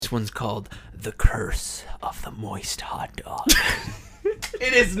This one's called The Curse of the Moist Hot Dog.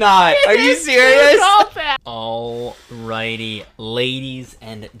 It is not. Are you serious? Alrighty, ladies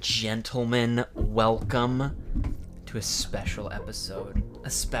and gentlemen, welcome to a special episode.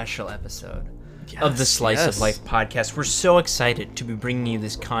 Of the Slice of Life podcast. We're so excited to be bringing you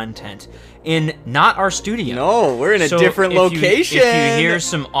this content in not our studio. No, we're in a different location. If you hear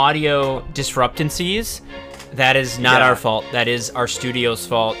some audio disruptancies, that is not our fault. That is our studio's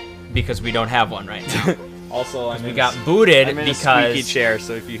fault because we don't have one right now. Also, we got booted I'm in because a squeaky chair,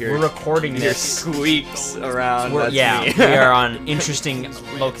 so if you hear we're recording this squeaks around, me. We are on interesting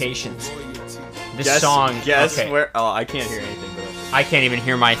locations. This song. Guess okay. where? Oh, I can't hear anything. I can't even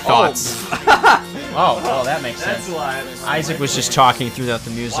hear my thoughts. Oh, that makes sense. That's why. Isaac was just talking throughout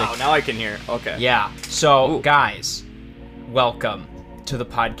the music. Wow, now I can hear. Okay. Yeah. So, guys, welcome to the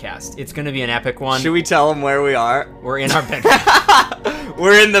podcast. It's going to be an epic one. Should we tell them where we are? We're in our bedroom.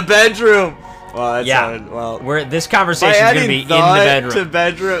 We're in the bedroom. Well, that's this conversation is going to be in the bedroom. To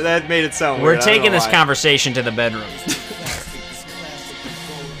bedroom, that made it sound we're weird. Taking this conversation to the bedroom.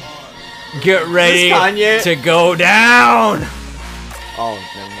 Get ready to go down. Oh,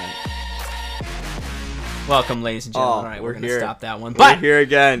 never mind. Welcome, ladies and gentlemen. All right, we're going to stop that one. But we're here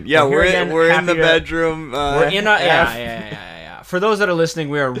again. Yeah, we're in the bedroom. We're in a yeah. For those that are listening,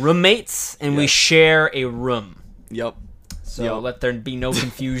 we are roommates and we share a room. Yep. So let there be no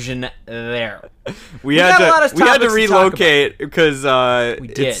confusion there. We had to relocate because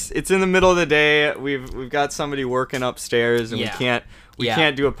it's in the middle of the day. We've got somebody working upstairs and we can't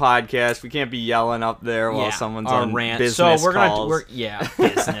do a podcast. We can't be yelling up there while someone's on business calls.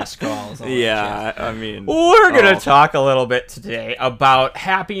 Business calls. I mean, we're gonna talk a little bit today about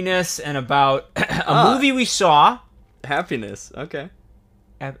happiness and about a movie we saw. Happiness, okay.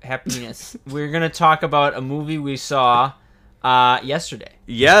 Happiness. We're gonna talk about a movie we saw yesterday.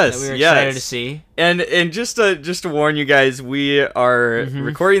 Yes, that we were excited to see. And just to warn you guys, we are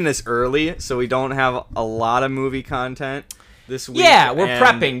recording this early, so we don't have a lot of movie content this week. Yeah, we're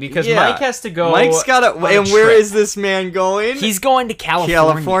prepping because Mike has to go. Mike's got to. And where is this man going? He's going to California.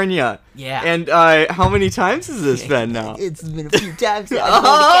 California. Yeah. And how many times has this been now? It's been a few times. I'm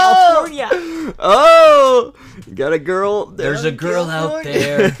going to California. Oh, you got a girl. There's a girl out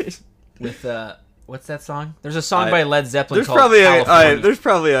there with what's that song? There's a song by Led Zeppelin called California. There's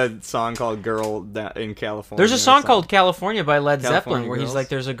probably a song called "Girl" in California. There's a song called California by Led Zeppelin where he's like,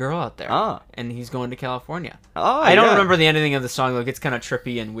 "There's a girl out there," and he's going to California. I don't remember the ending of the song. Like, it's kind of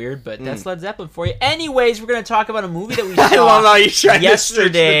trippy and weird, but that's Led Zeppelin for you. Anyways, we're gonna talk about a movie that we saw I love how you tried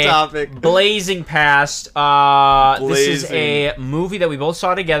yesterday. To switch the topic. Blazing Past. This is a movie that we both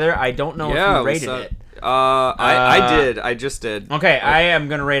saw together. I don't know if we rated it. I did. I just did. Okay, I am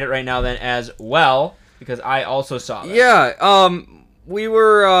gonna rate it right now then as well because I also saw this. Yeah. We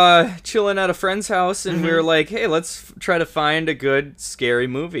were chilling at a friend's house and we were like, "Hey, let's try to find a good scary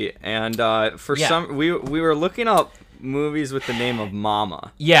movie." And we were looking up movies with the name of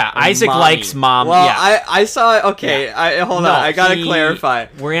Mama. Yeah, Isaac likes Mom. Well, yeah. I saw. Okay, yeah. Hold on. I gotta clarify.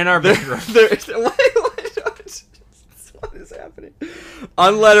 We're in our bedroom. What is happening?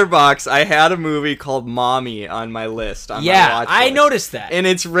 On Letterboxd, I had a movie called Mommy on my list. On my watch list. I noticed that. And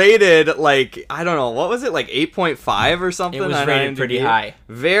it's rated like, I don't know, what was it, like 8.5 or something? It was rated pretty high.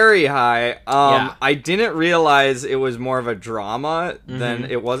 Very high. I didn't realize it was more of a drama than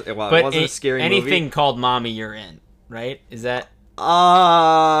it was. Well, it wasn't a scary movie. Anything called Mommy, you're in, right? Is that?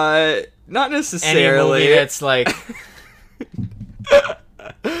 Not necessarily. Any movie that's like.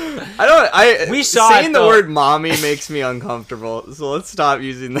 We saw saying the word mommy makes me uncomfortable, so let's stop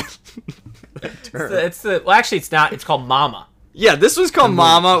using that term. Actually, it's not. It's called Mama. Yeah, this was called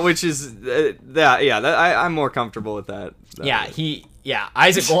Mama, which is I'm more comfortable with that.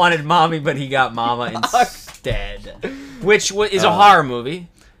 Isaac wanted Mommy, but he got Mama instead, which is a horror movie.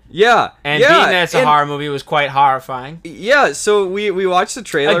 Yeah, and being that it's a horror movie, it was quite horrifying. Yeah, so we watched the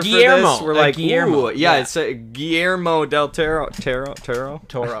trailer for this. We're like, Guillermo. Ooh, it's a Guillermo del Toro. Toro.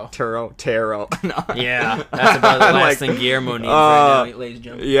 No. Yeah, that's about the last thing Guillermo needs right now, ladies and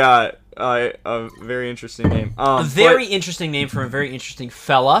gentlemen. Yeah, a very interesting name. A very interesting name for a very interesting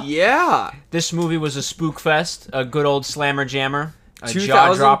fella. Yeah. This movie was a spook fest, a good old slammer jammer.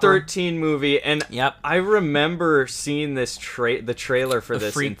 2013 movie, and I remember seeing this the trailer for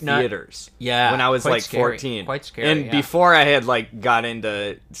this in theaters. Yeah, when I was like 14, quite scary. And before I had like got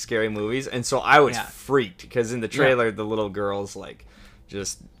into scary movies, and so I was freaked because in the trailer the little girl's like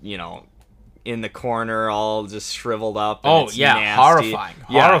just in the corner, all just shriveled up. And it's nasty. Horrifying.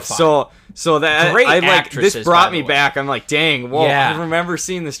 Yeah, so that great I like this brought me back. I'm like, dang, whoa! I remember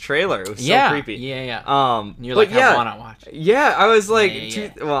seeing this trailer. It was so creepy. Yeah. You're like, I want to watch it. Yeah, I was like,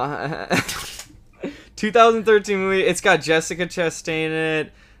 2013 movie. It's got Jessica Chastain in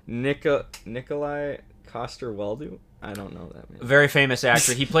it. Nikolai Coster-Waldau. I don't know that man. Very famous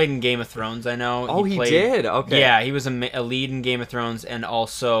actor. He played in Game of Thrones, I know. Oh, he did? Okay. Yeah, he was a lead in Game of Thrones, and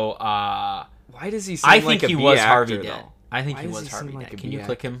also... why does he seem like a B actor, Harvey though? Dent. I think he was Harvey Dent. Can you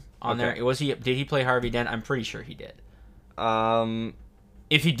click him on there? Did he play Harvey Dent? I'm pretty sure he did.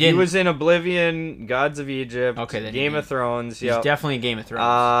 If he did, he was in Oblivion, Gods of Egypt, Game of Thrones. He's definitely in Game of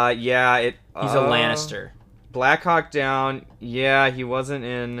Thrones. He's a Lannister. Black Hawk Down. Yeah, he wasn't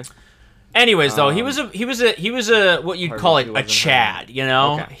in. Anyways, though, he was a what you'd call a Chad, you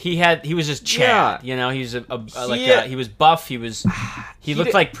know. Okay. He was just Chad, you know. He was he was buff. He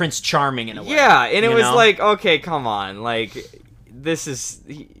looked like Prince Charming in a way. Yeah, and it was like, okay, come on, like this is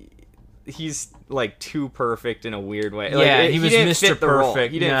he's like too perfect in a weird way. Yeah, he was Mr.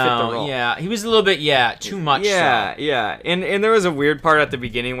 Perfect. He didn't fit the role. Yeah, he was a little bit too much. Yeah, and there was a weird part at the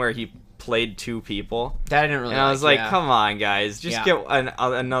beginning where he played two people. That I didn't really. And I was like, come on, guys, just get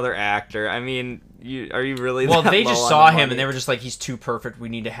another actor. I mean, are you really? Well, they just saw him and they were just like, he's too perfect. We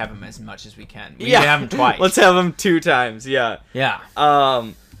need to have him as much as we can. We need to have him twice. Let's have him 2 times. Yeah. Yeah.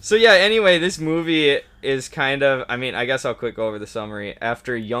 So yeah. Anyway, this movie is kind of. I mean, I guess I'll quick go over the summary.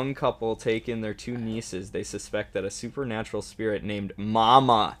 After a young couple take in their 2 nieces, they suspect that a supernatural spirit named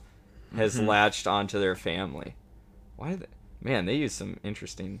Mama has latched onto their family. Why? They use some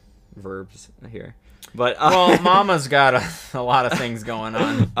interesting verbs here, but Mama's got a lot of things going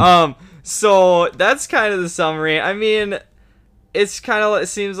on. So that's kind of the summary. I mean, it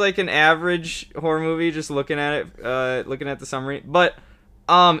seems like an average horror movie just looking at it, looking at the summary, but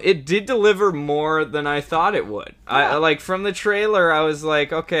it did deliver more than I thought it would. I like from the trailer, I was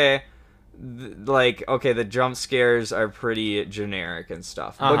like, okay, the jump scares are pretty generic and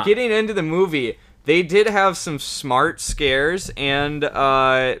stuff, but getting into the movie, they did have some smart scares, and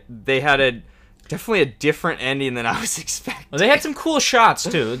they had definitely a different ending than I was expecting. Well, they had some cool shots,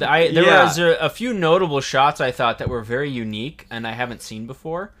 too. There was a few notable shots, I thought, that were very unique, and I haven't seen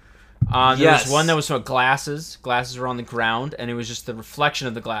before. There was one that was from glasses. Glasses were on the ground, and it was just the reflection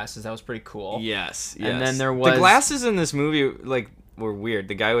of the glasses. That was pretty cool. Yes. And then there was... The glasses in this movie, were weird.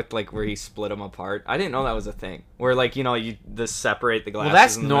 The guy with where he split them apart. I didn't know that was a thing. Where you separate the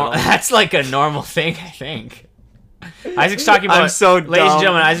glasses. Well, that's like a normal thing, I think. Isaac's talking about. I'm so dumb. Ladies and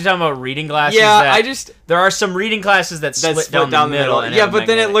gentlemen, Isaac's talking about reading glasses. Yeah, there are some reading glasses that split down the middle. Yeah, but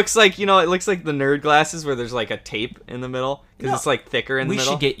then it looks like the nerd glasses where there's like a tape in the middle because it's like thicker in the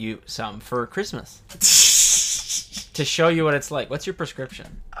middle. We should get you some for Christmas. To show you what it's like. What's your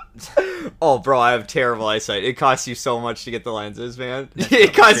prescription? Oh, bro, I have terrible eyesight. It costs you so much to get the lenses, man.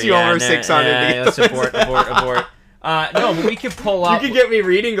 It costs you over $600 to get the lenses. Abort. No, but we could pull up. You could get me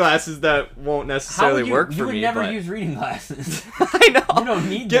reading glasses that won't necessarily work for me. You would never use reading glasses. I know. You don't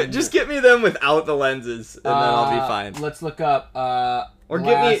need them. Just get me them without the lenses, and then I'll be fine. Let's look up. Or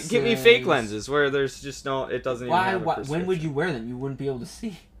get me fake lenses where there's just no. It doesn't even have a prescription. When would you wear them? You wouldn't be able to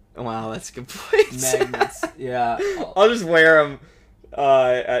see. Wow, that's a good point. Magnets. Yeah. I'll just wear them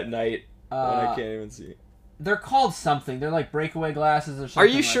at night when I can't even see. They're called something. They're like breakaway glasses or something. Are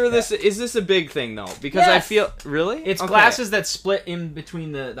you sure this is a big thing though? Because I feel really it's glasses that split in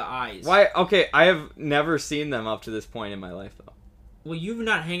between the eyes. Why? Okay, I have never seen them up to this point in my life though. Well, you've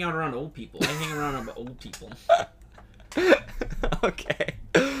not hang out around old people. I hang around old people. Okay.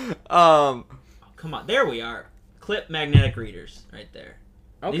 Come on, there we are. Clip magnetic readers right there.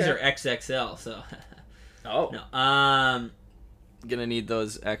 Okay. These are XXL, so. Oh. No. Gonna need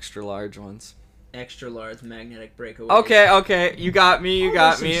those extra large ones. Extra large magnetic breakaway. Okay. You got me.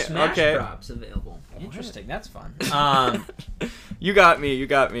 Smash okay. props available. Interesting. That's fun. You got me.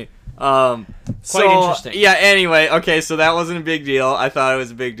 Quite interesting. Yeah. Anyway. Okay. So that wasn't a big deal. I thought it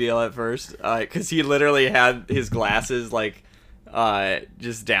was a big deal at first, because he literally had his glasses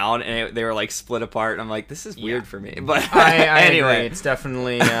just down, and they were like split apart. And I'm like, this is weird for me. But I anyway, agree. It's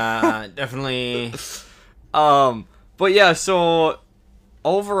definitely. But yeah. So.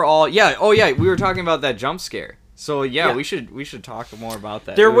 Overall, yeah. Oh, yeah. We were talking about that jump scare. So yeah, we should talk more about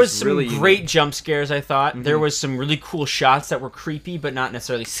that. There was some really great jump scares, I thought. Mm-hmm. There was some really cool shots that were creepy, but not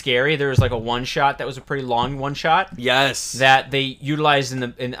necessarily scary. There was like a one shot that was a pretty long one shot. Yes. That they utilized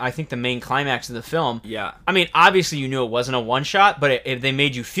in I think the main climax of the film. Yeah. I mean, obviously you knew it wasn't a one shot, but they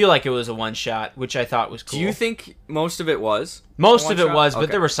made you feel like it was a one shot, which I thought was cool. Do you think most of it was? Most of it was, but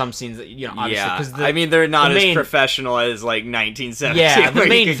there were some scenes that, obviously, because I mean, they're not as professional as like 1917. Yeah, the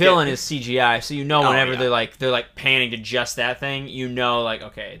main villain is CGI, so whenever they're like panning to just that thing, like,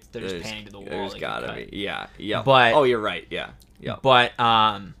 okay, they're just panning to the wall. There's gotta be, yeah. But you're right, yeah. But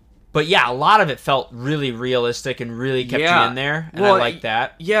yeah, a lot of it felt really realistic and really kept you in there, and I like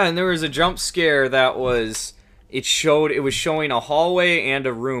that. Yeah, and there was a jump scare that was. It was showing a hallway and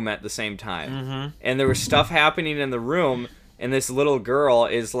a room at the same time, and there was stuff happening in the room. And this little girl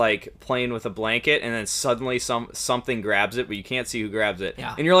is like playing with a blanket, and then suddenly something grabs it, but you can't see who grabs it.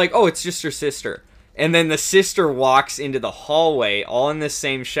 Yeah. And you're like, oh, it's just her sister. And then the sister walks into the hallway, all in this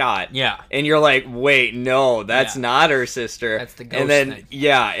same shot. Yeah. And you're like, wait, no, that's not her sister. That's the ghost and then, thing.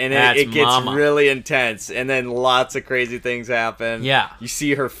 Yeah, and it gets Mama. really intense, and then lots of crazy things happen. Yeah. You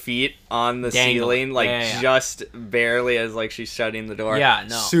see her feet on the ceiling, like just barely as like she's shutting the door. Yeah,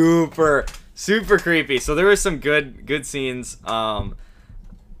 no. Super creepy. So there was some good scenes. I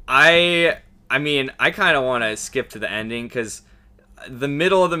mean, I kind of want to skip to the ending because the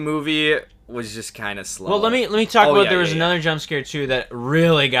middle of the movie was just kind of slow. Well, let me talk about. There was another jump scare too that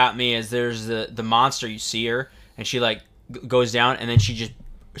really got me. Is there's the monster, you see her and she like goes down and then she just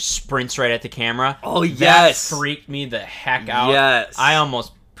sprints right at the camera. Oh yes, that freaked me the heck out. Yes, I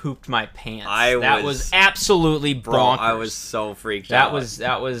almost pooped my pants. That was absolutely bonkers. Bro, I was so freaked out.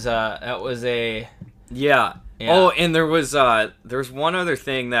 That was a yeah. Oh, and there was one other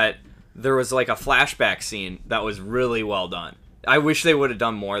thing that there was like a flashback scene that was really well done. I wish they would have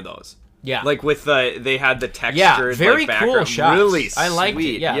done more of those. Yeah, like with they had the textured, very like, cool shots. Really, I liked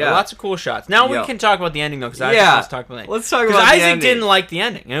it. Yeah, lots of cool shots. Now we can talk about the ending though, because let's talk about the ending. Let's talk about the ending. Because Isaac didn't like the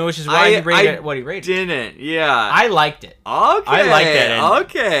ending, which is why he rated it what he rated. Didn't. Yeah, I liked it. Okay, I liked that ending.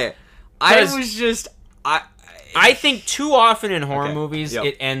 Okay, I was just I think too often in horror movies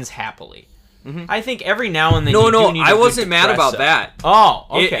it ends happily. Mm-hmm. I think every now and then I wasn't mad about that. Oh,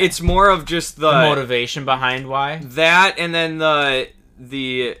 okay. It's more of just the motivation behind why that, and then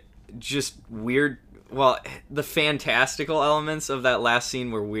the just weird. Well, the fantastical elements of that last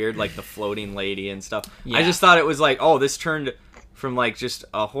scene were weird, like the floating lady and stuff. Yeah. I just thought it was like, oh, this turned from like just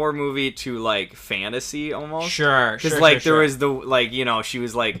a horror movie to like fantasy almost. Sure, because there was the like she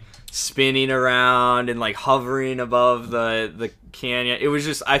was like spinning around and like hovering above the canyon. It was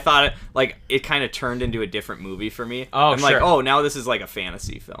just I thought it kind of turned into a different movie for me. Oh, I'm like, oh, now this is like a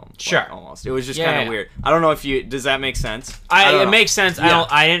fantasy film. Sure, like, almost. It was just kind of weird. I don't know if does that make sense? It makes sense. Yeah.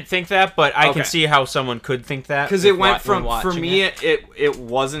 I didn't think that, but I can see how someone could think that because it went from for me it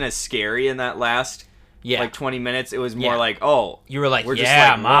wasn't as scary in that last. Yeah. Like 20 minutes, it was more like, oh. You were like, we're just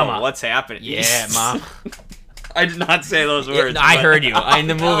like, mama. What's happening? Yeah, mama. I did not say those words. I heard you. In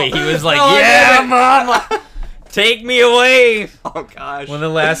the movie, he was like, mama. Take me away. Oh, gosh. When the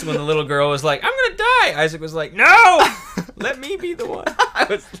little girl was like, I'm going to die. Isaac was like, no. Let me be the one.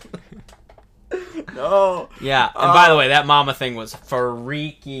 No. Yeah. And by the way, that mama thing was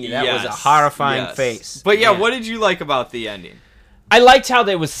freaky. That was a horrifying face. But yeah, what did you like about the ending? I liked how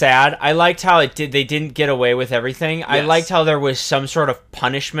they was sad. I liked how they didn't get away with everything. Yes. I liked how there was some sort of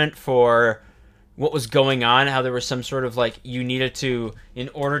punishment for what was going on, how there was some sort of like you needed to, in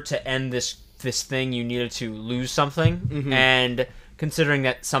order to end this thing, you needed to lose something. Mm-hmm. And considering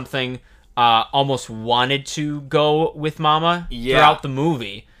that something almost wanted to go with Mama throughout the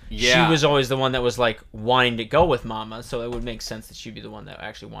movie, she was always the one that was like wanting to go with Mama, so it would make sense that she'd be the one that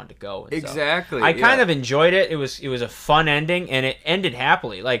actually wanted to go. And exactly. So I kind of enjoyed it. It was a fun ending, and it ended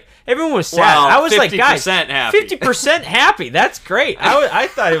happily. Like everyone was sad. Well, I was like, guys, 50% happy. 50% happy. That's great. I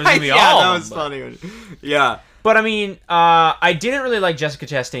thought it was gonna be all. That was funny. Yeah. But I mean, I didn't really like Jessica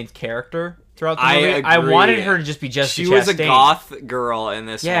Chastain's character throughout the movie. I wanted her to just be Jessica Chastain. She was a goth girl in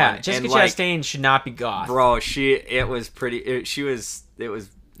this one. Yeah, Jessica Chastain should not be goth. Bro, it was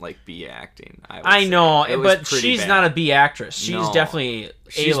like B acting. I know, but she's not a B actress. She's definitely A-list.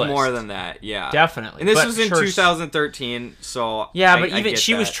 She's more than that. Yeah, definitely. And this was in 2013, so yeah. But even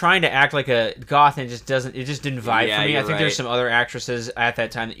she was trying to act like a goth, and it just didn't vibe for me. I think there's some other actresses at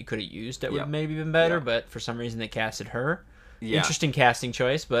that time that you could have used that would maybe been better, but for some reason they casted her. Yeah. Interesting casting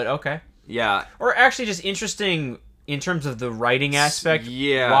choice, but okay. Yeah. Or actually, just interesting. In terms of the writing aspect,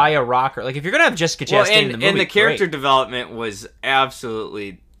 yeah. Why a rocker? Like, if you're gonna have Jessica Chastain in the movie, and the character development was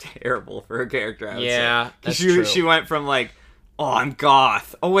absolutely terrible for her character. I would say. That's true. She went from like, oh, I'm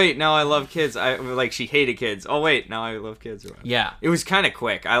goth. Oh wait, now I love kids. She hated kids. Oh wait, now I love kids. Yeah, it was kind of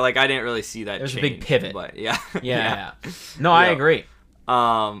quick. I didn't really see that. There's a big pivot, but yeah. No, I agree.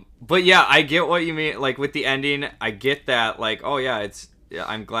 But yeah, I get what you mean. Like with the ending, I get that. Like, oh yeah,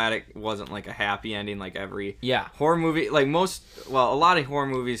 I'm glad it wasn't like a happy ending like every horror movie. Like a lot of horror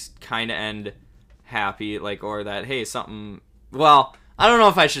movies kind of end happy, like, or that, hey, something Well, I don't know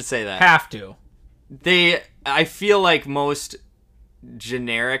if I should say that. Have to. I feel like most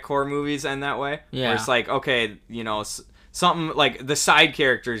generic horror movies end that way. Yeah. Where it's like, okay, something like the side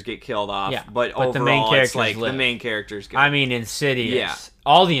characters get killed off, but overall, the main characters it's like live. The main characters get... I mean, Insidious. Yeah.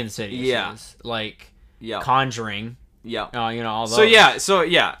 All the Insidious. Yeah. Like, Conjuring. Yeah. All those. So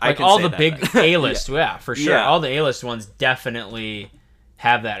yeah, I can all say the that, big A-list, for sure. Yeah. All the A-list ones definitely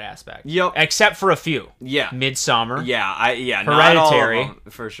have that aspect. Yep. Except for a few. Yeah. Midsommar. Yeah. Hereditary. Not all of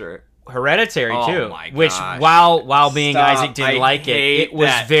them, for sure. Hereditary too, my gosh. which while being Isaac didn't like it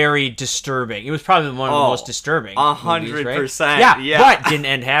was very disturbing. It was probably one of the most disturbing. 100%. Yeah, but didn't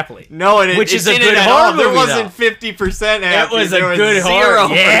end happily. No, which is a good horror movie. There wasn't 50% happy. It was a good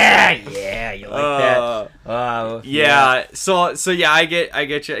horror. Yeah, you like that? Yeah. So yeah, I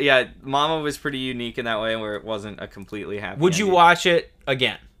get you. Yeah, Mama was pretty unique in that way, where it wasn't a completely happy. Would you watch it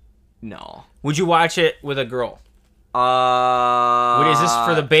again? No. Would you watch it with a girl? What is this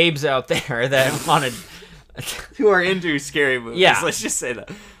for the babes out there that wanted who are into scary movies? Yeah, let's just say that.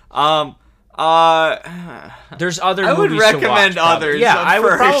 There's other. I would movies recommend to watch, others. Yeah, I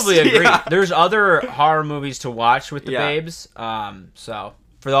would first. probably agree. Yeah. There's other horror movies to watch with the babes. So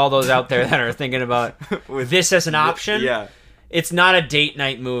for all those out there that are thinking about this as an option, it's not a date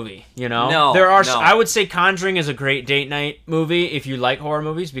night movie. No, there are. No. I would say Conjuring is a great date night movie if you like horror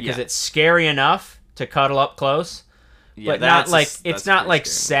movies because it's scary enough to cuddle up close. Yeah, but not like it's not like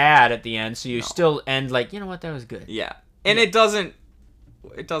sad at the end, so you still end like, you know what, that was good. Yeah, and it doesn't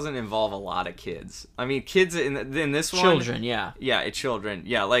involve a lot of kids. I mean, kids in this one, children, children,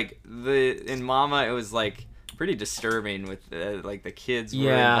 like in Mama, it was like pretty disturbing with like the kids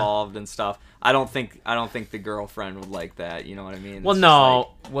were involved and stuff. I don't think the girlfriend would like that. You know what I mean? Well,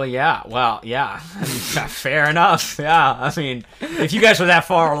 no. Fair enough. Yeah, I mean, if you guys were that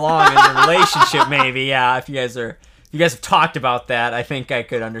far along in the relationship, maybe, if you guys have talked about that, I think I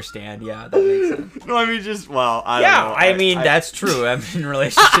could understand. Yeah, that makes sense. No, I mean, I don't know. I mean, that's true. I mean,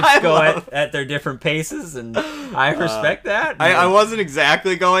 relationships go at their different paces, and I respect that. I wasn't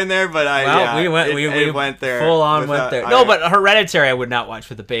exactly going there, but we went there. Full on went there. No, but Hereditary I would not watch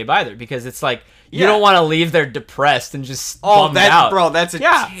with the babe either, because it's like, you don't want to leave there depressed and just bummed out. Bro, that's an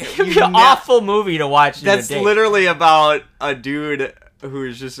awful movie to watch. That's literally about a dude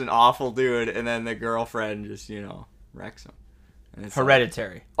who's just an awful dude, and then the girlfriend just, wrecks him.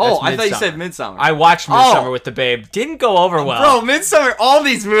 Hereditary. I thought you said Midsommar. I watched Midsommar with the babe. Didn't go over well. Bro, Midsommar, all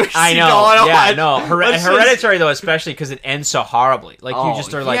these movies. I know. Yeah, no. Hereditary, though, especially because it ends so horribly. Like, you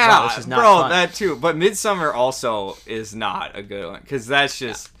just are like, wow, this is not fun. Bro, that too. But Midsommar also is not a good one, because that's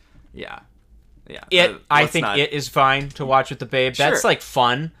just, I think it is fine to watch with the babe. Sure. That's like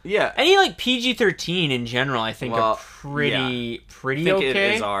fun. Yeah. Any like PG-13 in general, I think are pretty okay. I think it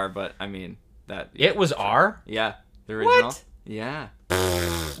is R, but I mean that. It was R? Yeah. The original. What? Yeah.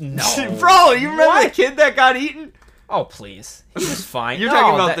 No. Bro, you remember the kid that got eaten? Oh, please. He was fine. You're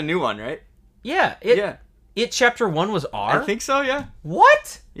talking about the new one, right? Yeah. It Chapter 1 was R? I think so, yeah.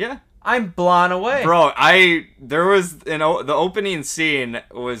 What? Yeah. I'm blown away. Bro, there was, the opening scene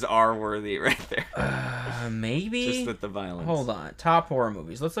was R-worthy right there. Maybe? Just with the violence. Hold on. Top horror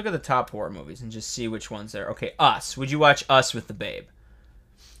movies. Let's look at the top horror movies and just see which ones there. Okay, Us. Would you watch Us with the babe?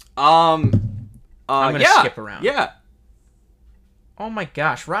 I'm going to skip around. Yeah. Oh my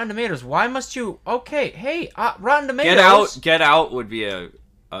gosh. Rotten Tomatoes. Why must you... Okay, hey, Rotten Tomatoes. Get Out would be a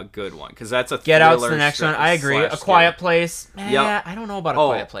good one, because that's a thriller. Get Out's the next one. I agree. A Quiet Place. Yeah, I don't know about A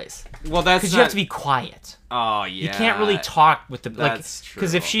Quiet Place. Well, that's because you have to be quiet. Oh yeah. You can't really talk with the that's true.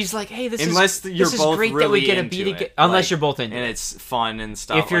 Because if she's like, "Hey, this is great really that we get a beat again," unless you're both into it, and it's fun and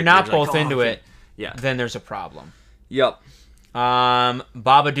stuff. If you're not both into it, then there's a problem. Yep.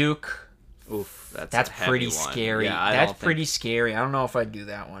 Babadook. Oof, that's pretty scary. Yeah, that's pretty scary. I don't know if I'd do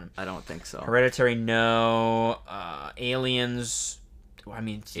that one. I don't think so. Hereditary, no. Aliens. I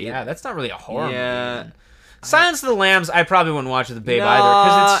mean, that's not really a horror movie. Silence of the Lambs, I probably wouldn't watch with the babe either,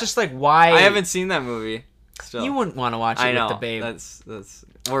 because it's just like, why? I haven't seen that movie. Still. You wouldn't want to watch it with the babe. That's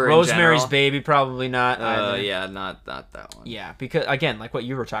Rosemary's Baby, probably not either. Yeah, not that one. Yeah, because again, like what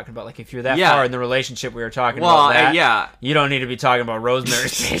you were talking about, like if you're that far in the relationship we were talking about, that, you don't need to be talking about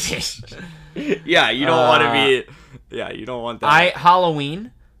Rosemary's Baby. Yeah, you don't want to be. Yeah, you don't want that.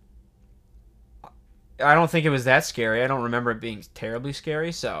 Halloween. I don't think it was that scary. I don't remember it being terribly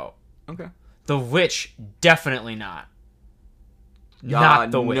scary. So okay. The Witch, definitely not.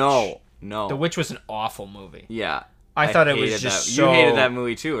 Not The Witch. No. The Witch was an awful movie. Yeah. I thought it was just you hated that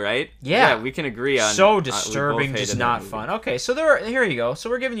movie too, right? Yeah. We can agree on. So disturbing, just not fun. Okay, so here you go. So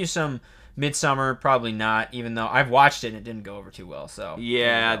we're giving you some Midsummer, probably not, even though I've watched it and it didn't go over too well. So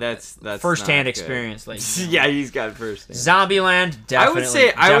yeah, that's first-hand experience. Yeah, he's got first-hand. Zombieland,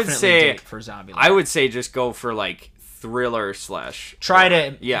 definitely. I would say for Zombieland. I would say just go for like thriller / try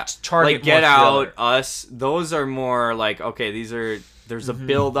to target like Get Out, Us. Those are more like okay. There's a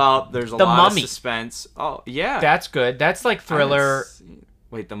build up. There's a lot of suspense. Oh yeah, that's good. That's like thriller.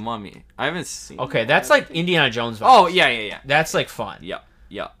 Wait, The Mummy. I haven't seen. Okay, that's like Indiana Jones vibes. Oh yeah. That's like fun. Yeah.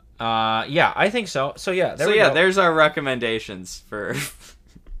 Yeah, I think so. So yeah, there we go. There's our recommendations for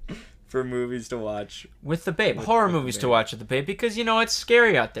movies to watch with the babe. Horror movies to watch with the babe because it's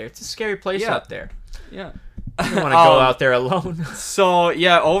scary out there. It's a scary place out there. Yeah. You don't want to go out there alone. So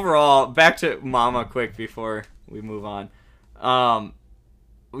yeah, overall, back to Mama quick before we move on.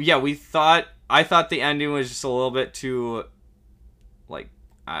 Yeah, I thought the ending was just a little bit too, like,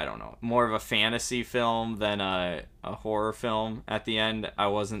 I don't know, more of a fantasy film than a horror film. At the end, I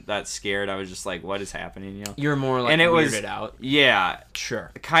wasn't that scared. I was just like, what is happening? You're more like weirded out. Yeah,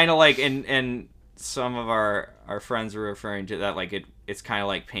 sure. Kind of like, and some of our friends were referring to that like it's kind of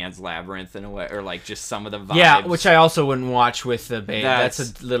like Pan's Labyrinth in a way, or like just some of the vibes. Yeah, which I also wouldn't watch with the babe. That's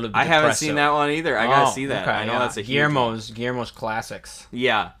a little bit. I haven't seen that one either. I gotta see that. Okay, I know that's a huge Guillermo's classics.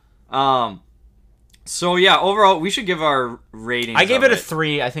 Yeah. So yeah, overall, we should give our ratings. I gave it a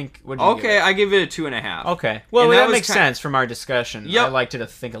 3. I think. I give it a 2.5. Okay. Well, that makes sense from our discussion. Yep. I liked it to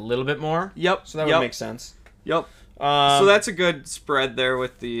think a little bit more. Yep. So that would make sense. Yep. So that's a good spread there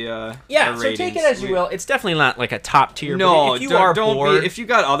with the so take it as you will. It's definitely not like a top tier. No, if you are bored, if you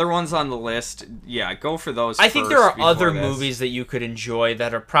got other ones on the list, go for those. I think there are other movies that you could enjoy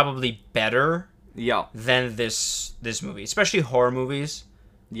that are probably better. Than this movie, especially horror movies.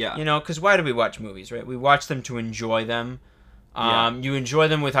 Yeah. Because why do we watch movies, right? We watch them to enjoy them. You enjoy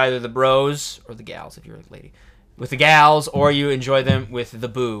them with either the bros or the gals, if you're a lady, with the gals, or you enjoy them with the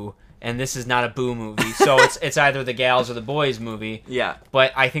boo. And this is not a boo movie, so it's either the gals or the boys movie. Yeah.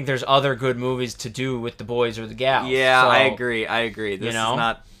 But I think there's other good movies to do with the boys or the gals. Yeah, so, I agree. This is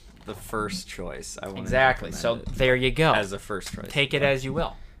not the first choice. Exactly. So there you go. As a first choice. Take it as you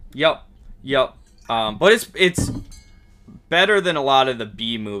will. Yep. But it's better than a lot of the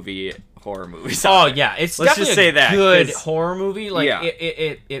B movie horror movies. Yeah, it's Let's definitely just say that, good horror movie. Like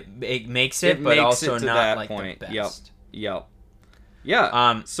it makes it, but also not like the best. Yep.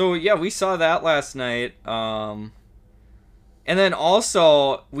 Yeah. So yeah, we saw that last night. And then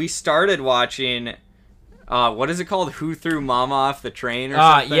also we started watching. What is it called? Who Threw Mama Off the Train or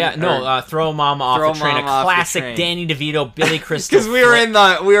something? Throw Mama Off the Train. A classic Danny DeVito, Billy Crystal. Because we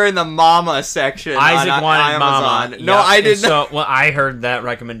were in the Mama section. Isaac wanted Mama. No, I didn't. So I heard that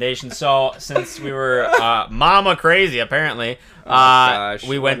recommendation. So since we were Mama crazy, apparently,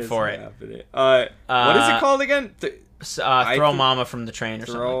 we went for it. What is it called again? Throw Mama from the Train or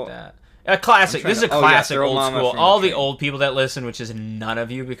something like that. A classic. This is a classic old school. All the old people that listen, which is none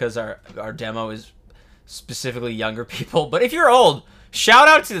of you because our demo is specifically younger people. But if you're old, shout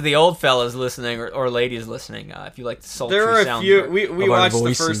out to the old fellas listening or ladies listening. If you like the sultry sounds. There are a few. We watched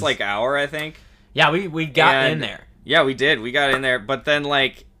the first hour, I think. Yeah, we got in there. Yeah, we did. We got in there, but then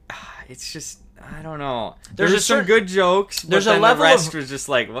it's just. I don't know. There's some good jokes. There's a level. The rest was just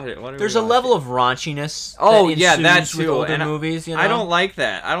like what are there's a level of raunchiness. That too. With older movies. I don't like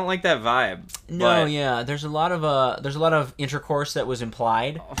that. I don't like that vibe. No, there's a lot of intercourse that was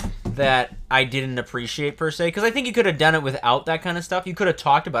implied that I didn't appreciate per se because I think you could have done it without that kind of stuff. You could have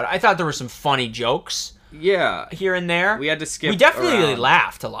talked about it. I thought there were some funny jokes. Yeah, here and there. We had to skip. We definitely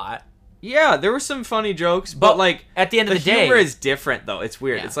laughed a lot. Yeah, there were some funny jokes, but at the end of the day, humor is different though. It's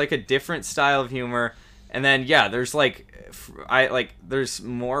weird. Yeah. It's like a different style of humor, and then there's there's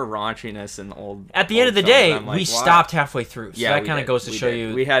more raunchiness in the old. At the end of the day, we stopped halfway through, so that kind of goes to show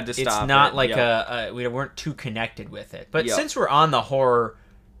you we had to stop. It's not we weren't too connected with it. But since we're on the horror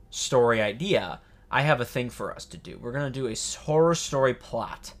story idea, I have a thing for us to do. We're gonna do a horror story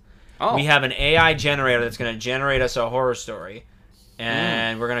plot. Oh. We have an AI generator that's gonna generate us a horror story.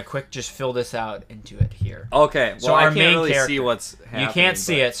 And we're going to just fill this out into it here. Okay. Well, so I can't really see what's happening. You can't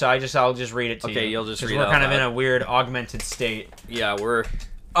see it, so I'll just read it to you. Okay, you'll just read it. Because we're kind of in a weird augmented state. Yeah, we're...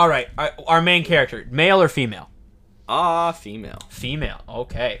 All right. Our main character, male or female? Female. Female.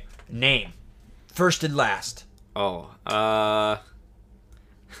 Okay. Name. First and last. Oh.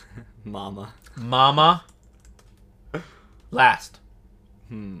 Mama. Mama. Last.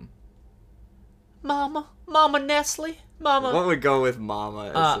 Mama Nestle. Mama. What would go with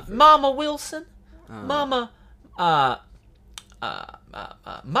Mama? Mama Wilson. Mama.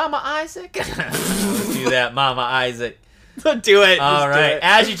 Mama Isaac. Let's do that, Mama Isaac. Do it. All right.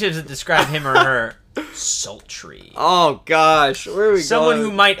 Adjectives that describe him or her. Sultry. Oh gosh, where are we Someone going?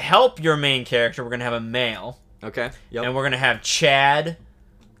 who might help your main character. We're gonna have a male. Okay. Yep. And we're gonna have Chadson.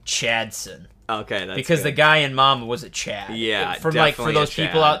 Okay, that's because good. the guy in Mama was a Chad. Yeah, for those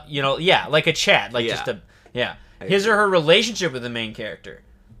people out, like a Chad, like just a his or her relationship with the main character.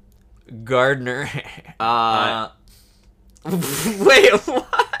 Gardner. Wait,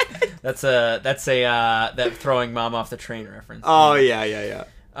 what? That's that throwing mom off the train reference. Oh yeah.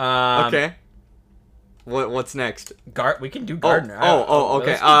 Okay. What's next? We can do Gardner.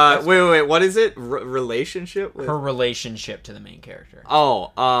 Okay. Wait. What is it? Relationship? Her relationship to the main character.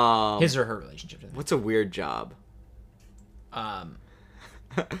 His or her relationship to the main What's a weird job?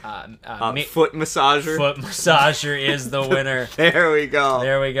 Foot massager. Foot massager is the winner. There we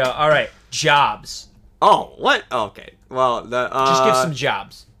go. All right. Jobs. Oh, what? Okay. Well, just give some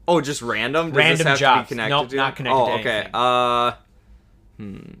jobs. Oh, just random? Does random this have jobs. To be connected nope, to? Not connected to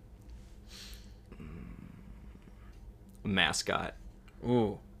anything. Mascot.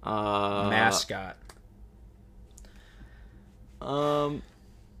 Ooh. Mascot.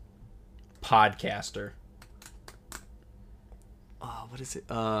 Podcaster. What is it?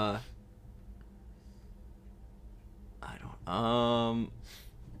 I don't.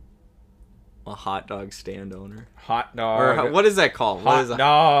 A hot dog stand owner. Hot dog. Or what is that called? Hot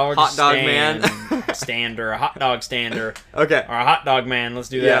dog. Hot dog man. Stander. A hot dog stander. Okay. Or a hot dog man. Let's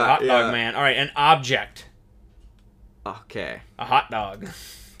do that. Yeah, hot dog man. All right. An object. Okay. A hot dog.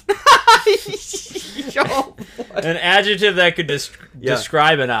 Yo, an adjective that could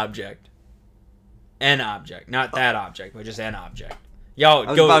describe an object. An object. Not that object, but just an object. Yo,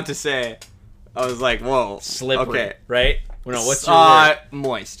 I was about to say. I was like, whoa. Slippery. Okay. Right? Well, no, what's your word?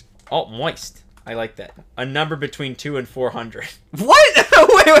 Moist. Oh, moist. I like that. A number between 2 and 400. What?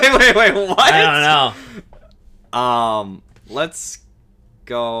 Wait, what? I don't know. Let's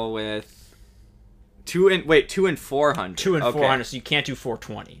go with 2 and 400. 2 and 400, so you can't do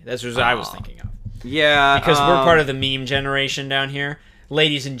 420. That's what I was thinking of. Yeah. Because we're part of the meme generation down here.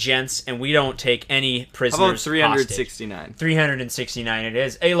 Ladies and gents, and we don't take any prisoners. How about 369? Hostage. 369 it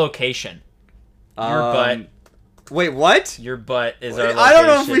is. A location. Your butt. Wait, what? Your butt is our location. I don't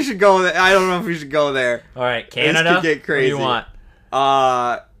know if we should go there. All right, Canada. This could get crazy. What do you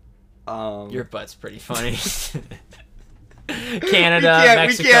want? Your butt's pretty funny. Canada,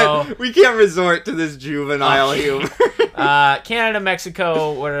 Mexico. We can't resort to this juvenile humor. Canada,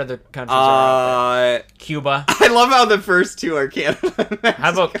 Mexico. What other countries are out there? Cuba. I love how the first two are Canada. Mexico.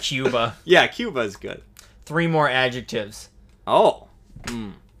 How about Cuba? Yeah, Cuba's good. 3 more adjectives. Oh.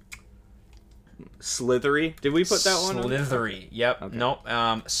 Slithery. Did we put that one? Slithery. Yep. Okay. Nope.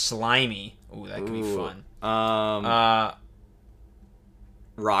 Slimy. Ooh, that could be fun.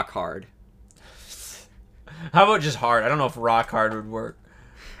 Rock hard. How about just hard? I don't know if rock hard would work.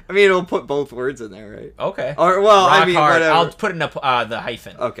 I mean, it'll put both words in there, right? Okay. Or well, rock I mean, hard. whatever. I'll put in the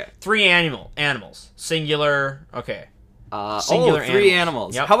hyphen. Okay. 3 animals. Singular. Okay. Singular 3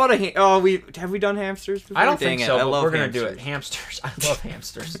 animals. Yep. How about have we done hamsters before? I don't think so, but we're gonna do it. Hamsters. I love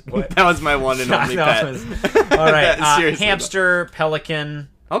hamsters. What? That was my one and only pet. All right. Hamster, pelican.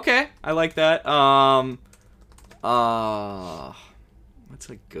 Okay, I like that. What's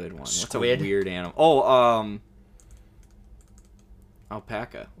a good one? Squid. What's a weird animal?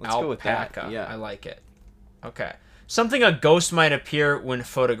 Alpaca. Let's go with that. Yeah, I like it. Okay. Something a ghost might appear when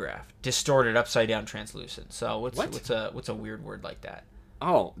photographed. Distorted, upside down, translucent. So what's a weird word like that?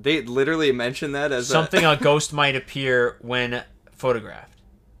 Oh, they literally mentioned that as something a ghost might appear when photographed.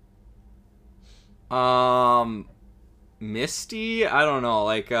 Misty? I don't know,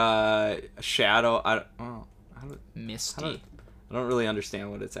 like a shadow. Misty. I don't really understand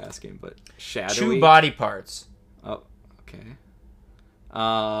what it's asking, but shadowy. 2 body parts. Oh, okay.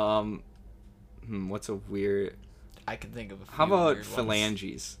 What's a weird? I can think of a few. How about weird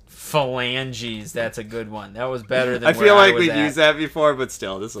phalanges? Phalanges, that's a good one. That was better than I feel like we've used that before, but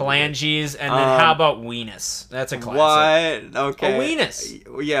still, this phalanges, and then how about weenus? That's a classic. What? Okay. A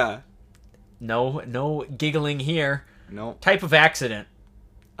weenus. Yeah. No giggling here. No. Type of accident.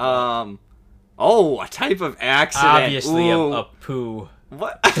 A type of accident. Obviously a poo.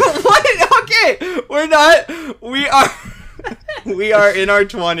 What? What? Okay, we are in our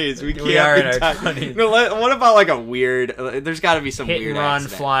 20s. We are in our 20s. No, what about like a weird? There's got to be some hit weird and run,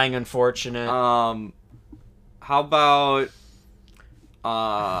 accident. Flying unfortunate. How about?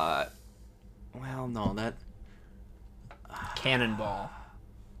 Well, no, that. Cannonball.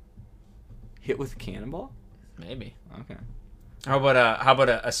 Hit with a cannonball? Maybe. Okay. How about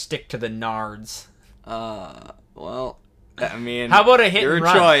a stick to the nards? Well, I mean, how about a hit and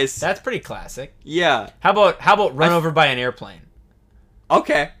run? Your choice. That's pretty classic. Yeah. How about run over by an airplane?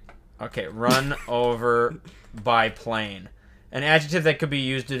 Okay. Okay, run over by plane. An adjective that could be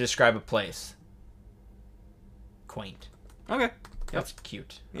used to describe a place. Quaint. Okay. That's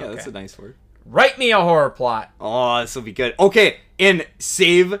cute. Yeah, okay. That's a nice word. Write me a horror plot. Oh, this will be good. Okay, and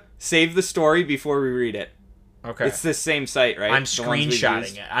save the story before we read it. Okay. It's the same site, right? I'm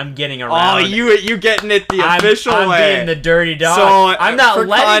screenshotting it. I'm getting around. Oh, you getting it the official way. I'm being the dirty dog. So, I'm not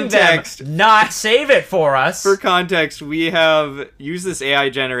letting them not save it for us. For context, we have used this AI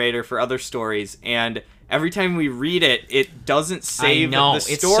generator for other stories, and every time we read it, it doesn't save the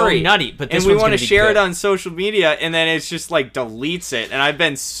story. It's so nutty, but this and we want to share it on social media, and then it's just like deletes it. And I've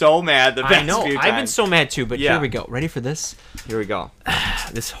been so mad the past few times. I've been so mad too. But here we go. Ready for this? Here we go.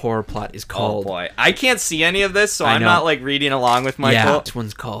 This horror plot is called. Oh boy, I can't see any of this, so I'm not like reading along with Michael. Yeah, this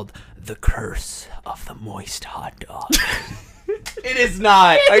one's called "The Curse of the Moist Hot Dog." It is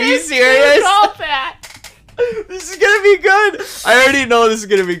not. Are you serious? It's all that. This is gonna be good. I already know this is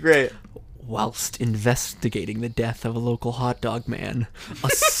gonna be great. Whilst investigating the death of a local hot dog man,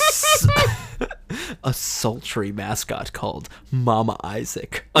 a sultry mascot called Mama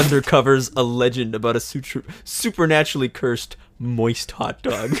Isaac undercovers a legend about a supernaturally cursed moist hot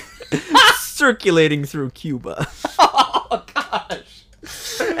dog circulating through Cuba. Oh, gosh.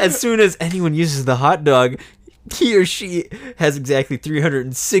 As soon as anyone uses the hot dog, he or she has exactly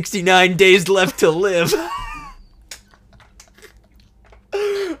 369 days left to live.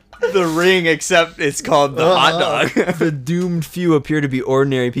 The Ring, except it's called the hot dog. The doomed few appear to be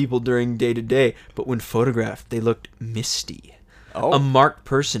ordinary people during day-to-day, but when photographed, they looked misty. Oh. A marked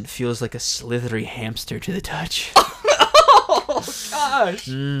person feels like a slithery hamster to the touch. Oh, gosh.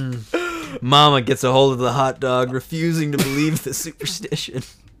 Mama gets a hold of the hot dog, refusing to believe the superstition.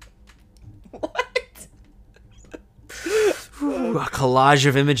 What? A collage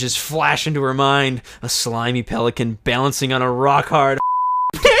of images flash into her mind. A slimy pelican balancing on a rock-hard...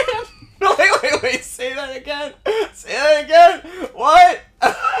 No, wait, say that again. Say that again. What?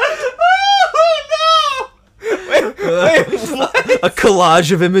 Oh, no. Wait, what? A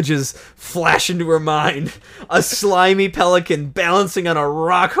collage of images flash into her mind. A slimy pelican balancing on a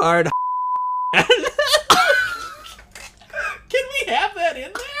rock-hard... Can we have that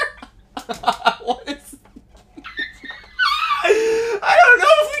in there? What is... I don't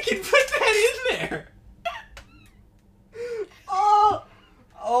know if we can put that in there.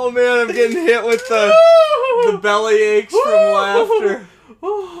 Oh man, I'm getting hit with the belly aches from laughter.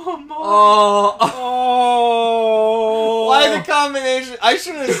 Oh. Why the combination? I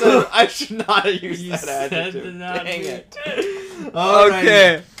should not have used that adjective. Dang it.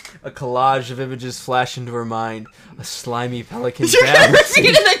 Okay. A collage of images flash into her mind. A slimy pelican. You're never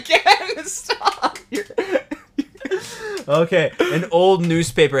seeing it again. Stop. Okay, an old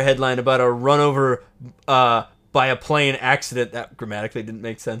newspaper headline about a run over by a plane accident. That grammatically didn't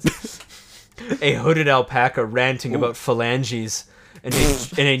make sense. A hooded alpaca ranting about phalanges and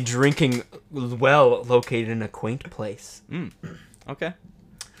a drinking well located in a quaint place. Okay.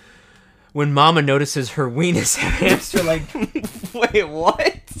 When Mama notices her weenus have hamster-like... Wait,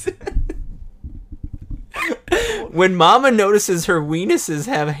 what? When Mama notices her weenuses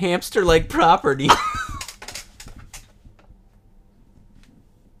have hamster-like property...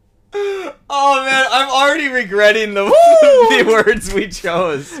 Oh man, I'm already regretting the words we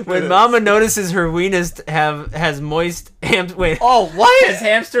chose. When Mama notices her weenus has moist wait. Oh, what? Has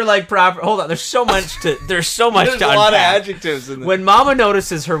hamster-like property. Hold on, there's so much to There's to a lot of adjectives in this. When Mama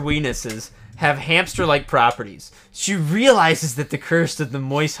notices her weenuses have hamster-like properties, she realizes that the curse of the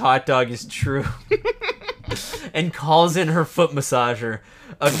moist hot dog is true, and calls in her foot massager,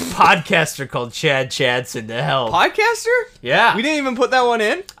 a podcaster called Chad Chadson, to help. Podcaster? Yeah. We didn't even put that one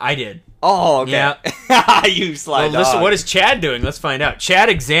in? I did. Oh, okay. Yeah. You slide dog. Listen, what is Chad doing? Let's find out. Chad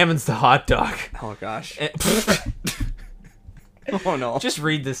examines the hot dog. Oh, gosh. Oh, no. Just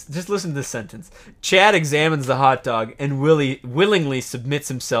read this. Just listen to this sentence. Chad examines the hot dog and willingly submits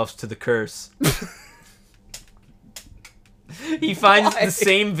himself to the curse. He finds the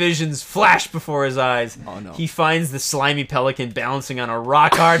same visions flash before his eyes. Oh, no. He finds the slimy pelican balancing on a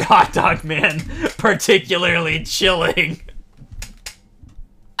rock-hard hot dog man particularly chilling.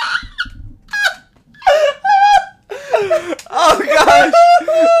 Oh, gosh.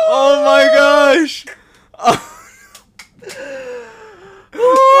 Oh, my gosh.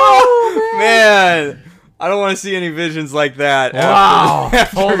 Oh, man. I don't want to see any visions like that. Wow.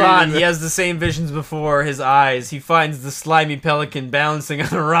 Hold on. He has the same visions before his eyes. He finds the slimy pelican balancing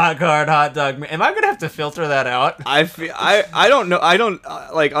on a rock-hard hot dog. Am I going to have to filter that out? I don't know. I don't,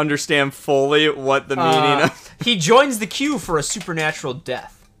 understand fully what the meaning of... He joins the queue for a supernatural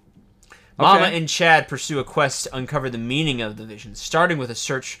death. Mama and Chad pursue a quest to uncover the meaning of the visions, starting with a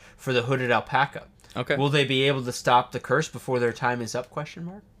search for the hooded alpaca. Okay. Will they be able to stop the curse before their time is up? ?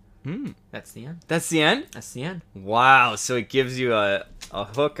 That's the end. That's the end? That's the end. Wow, so it gives you a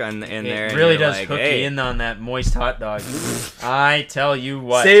hook in there. It really does hook you in on that moist hot dog. I tell you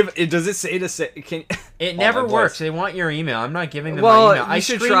what. Does it say to say? It never works. They want your email. I'm not giving them my email. I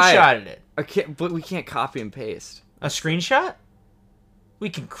screenshotted it. But we can't copy and paste. A screenshot?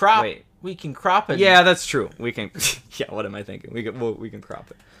 We can crop. Wait. We can crop it. Yeah, that's true. We can. Yeah, what am I thinking? We can crop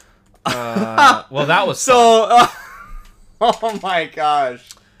it. Well, that was so. Oh my gosh.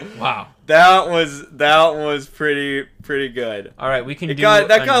 Wow, that was pretty good. All right, we can got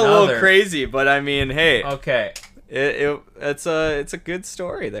a little crazy, but I mean, hey, okay, it's a good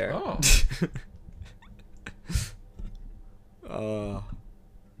story there. Oh,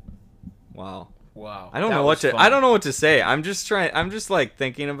 wow. I don't know what to say. I'm just like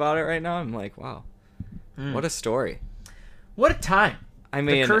thinking about it right now. I'm like, wow, what a story. What a time. I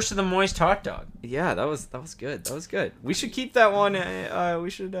mean, the Curse of the Moist Hot Dog. Yeah, that was good. That was good. We should keep that one. We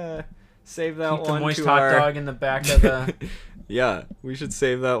should save that keep one. The moist hot dog in the back of the. Yeah, we should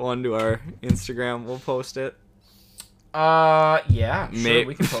save that one to our Instagram. We'll post it. Yeah, sure,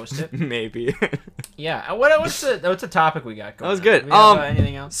 we can post it. Maybe. Yeah. What's the topic we got going? That was good.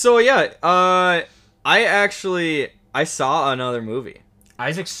 Anything else? So yeah, I saw another movie.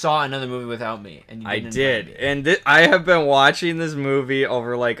 Isaac saw another movie without me, and I did, and I have been watching this movie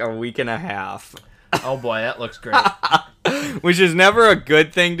over like a week and a half. Oh boy, that looks great. Which is never a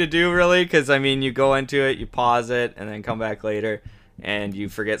good thing to do, really, because I mean, you go into it, you pause it, and then come back later, and you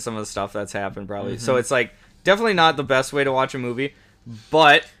forget some of the stuff that's happened, probably. So it's like definitely not the best way to watch a movie.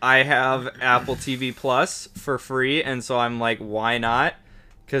 But I have Apple TV Plus for free, and so I'm like, why not?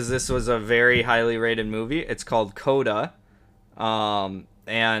 Because this was a very highly rated movie. It's called Coda.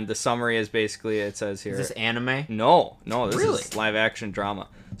 And the summary is basically, it says here. Is this anime? No, this is live action drama.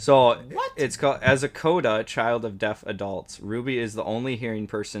 So it's called, as a Coda, child of deaf adults, Ruby is the only hearing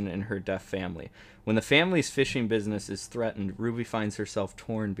person in her deaf family. When the family's fishing business is threatened, Ruby finds herself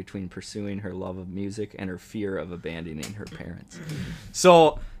torn between pursuing her love of music and her fear of abandoning her parents.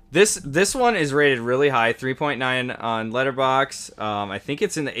 So this one is rated really high, 3.9 on Letterboxd. I think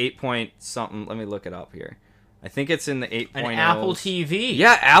it's in the 8 point something. Let me look it up here. I think it's in the 8.0. An Apple TV.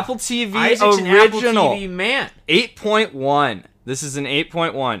 Yeah, Apple TV Isaac's original. An Apple TV man. 8.1. This is an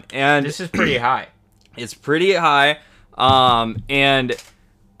 8.1, and this is pretty high. It's pretty high, and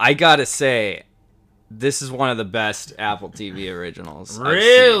I gotta say, this is one of the best Apple TV originals.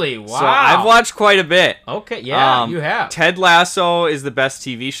 Really? Wow. So I've watched quite a bit. Okay, yeah, you have. Ted Lasso is the best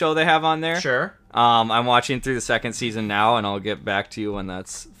TV show they have on there. Sure. I'm watching through the second season now, and I'll get back to you when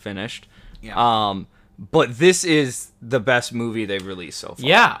that's finished. Yeah. But this is the best movie they've released so far.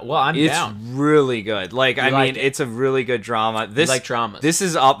 Yeah, well, I'm down. It's really good. It's a really good drama. I like dramas. This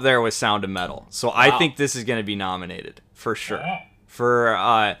is up there with Sound of Metal. So wow. I think this is going to be nominated for sure. For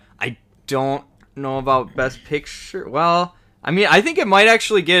I don't know about Best Picture. Well, I mean, I think it might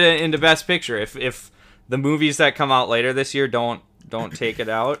actually get into Best Picture if the movies that come out later this year don't take it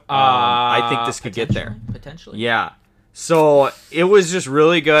out. I think this could get there. Potentially. Yeah. So it was just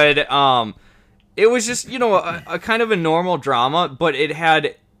really good. It was just, a kind of a normal drama, but it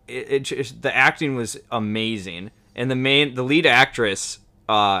had the acting was amazing, and the lead actress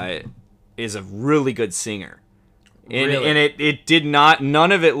is a really good singer, and it did not,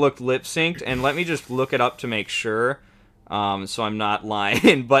 none of it looked lip synced. And let me just look it up to make sure, so I'm not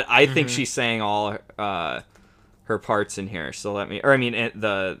lying. But I think she sang all her parts in here. So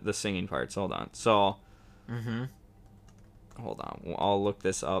the singing parts. Hold on. So, hold on. I'll look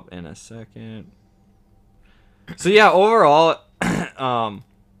this up in a second. So yeah, overall, okay,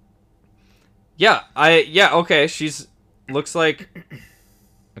 looks like,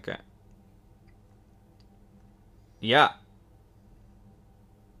 okay. Yeah,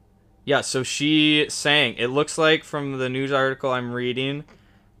 so she sang, it looks like from the news article I'm reading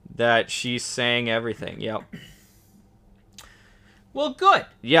that she sang everything. Yep. Well, good.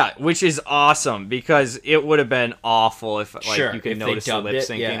 Yeah, which is awesome, because it would have been awful if you could notice the lip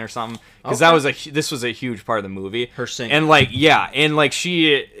syncing or something, because this was a huge part of the movie. Her singing. And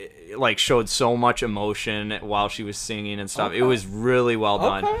she showed so much emotion while she was singing and stuff. Okay. It was really well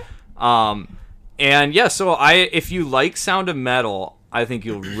done. So if you like Sound of Metal, I think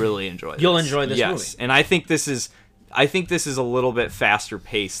you'll really enjoy this. You'll enjoy this movie. And I think this is a little bit faster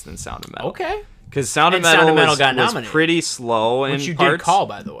paced than Sound of Metal. Okay. Because Sound of Metal was pretty slow in parts. Which you did call,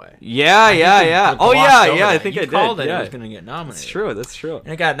 by the way. Yeah. Oh, yeah, I think I did. Called that it was going to get nominated. That's true.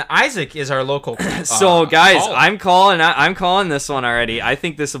 And Isaac is our local So, guys, caller. I'm calling this one already. I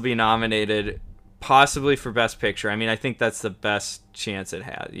think this will be nominated possibly for Best Picture. I mean, I think that's the best chance it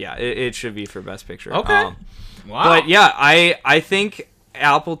has. Yeah, it should be for Best Picture. Okay. Wow. But, yeah, I think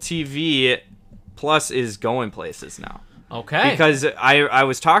Apple TV Plus is going places now. Okay. Because I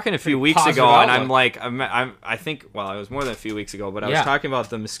was talking a few weeks ago, and I'm like, I think, well, it was more than a few weeks ago, but I was talking about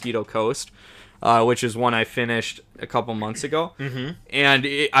The Mosquito Coast, which is one I finished a couple months ago. Mm-hmm. And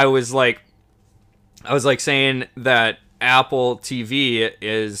I was like saying that Apple TV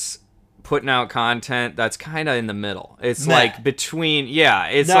is putting out content that's kind of in the middle. It's like between,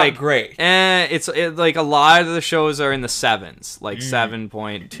 it's not like great. It's like a lot of the shows are in the 7s, like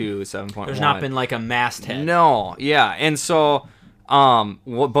 7.2, 7.1. There's not been like a masthead. No, yeah, and so, but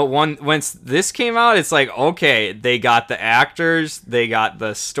once this came out, it's like, okay, they got the actors, they got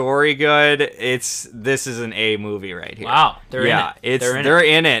the story good. This is an A movie right here. Wow, they're in it. They're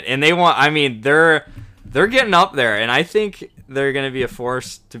in it, and they want. I mean, they're getting up there, and I think they're going to be a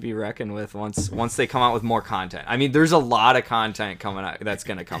force to be reckoned with once they come out with more content. I mean, there's a lot of content coming out that's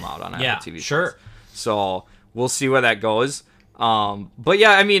going to come out on Apple TV. Sure. So we'll see where that goes. But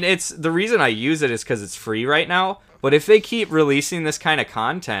yeah, I mean, it's the reason I use it is because it's free right now. But if they keep releasing this kind of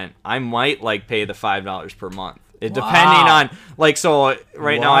content, I might pay the $5 per month. Depending on so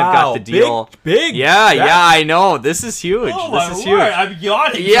right now I've got the deal. Big. Yeah, I know. This is huge. This is huge. I'm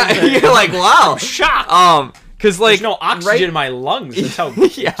yawning. Yeah, you're like, wow. I'm shocked. Because there's no oxygen in my lungs. That's how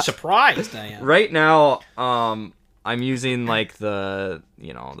surprised I am. Right now, I'm using the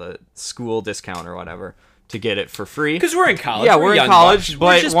school discount or whatever to get it for free. Because we're in college. Yeah, we're in college.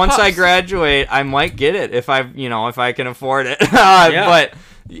 But once I graduate, I might get it if I can afford it. But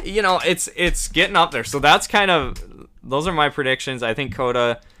it's getting up there. So that's those are my predictions. I think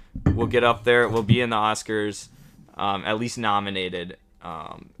Coda will get up there. Will be in the Oscars, at least nominated.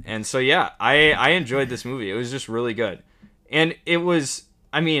 And so I enjoyed this movie. It was just really good, and it was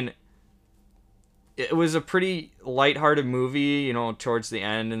a pretty lighthearted movie, towards the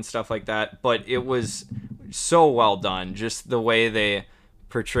end and stuff like that. But it was so well done, just the way they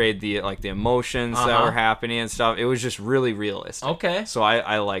portrayed the emotions that were happening and stuff. It was just really realistic. Okay. So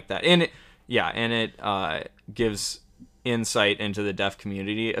I like that, and it gives insight into the deaf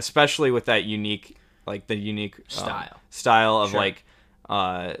community, especially with that unique style of sure.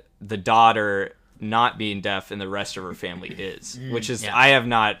 The daughter not being deaf and the rest of her family is, which is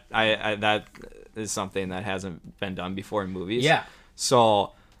that is something that hasn't been done before in movies. Yeah.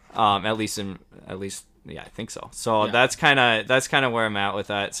 So, at least I think so. So that's kind of where I'm at with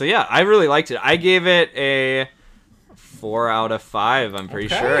that. So yeah, I really liked it. I gave it a 4 out of 5. I'm pretty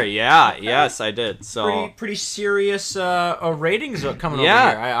sure. Yeah. Okay. Yes, I did. So pretty serious ratings coming over here.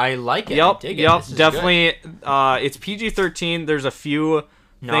 I like it. Yep. I dig it. Yep. Definitely. It's PG-13. There's a few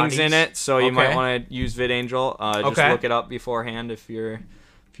things in it, so you might want to use VidAngel. Just look it up beforehand if you're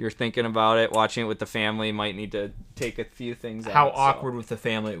thinking about it. Watching it with the family, you might need to take a few things out. How awkward with the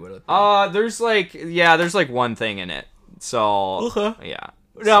family would it be? There's one thing in it. So yeah.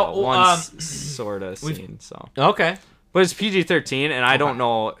 No, one sort of scene. So okay. But it's PG-13, and I don't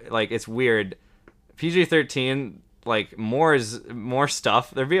know, it's weird. PG-13, more is more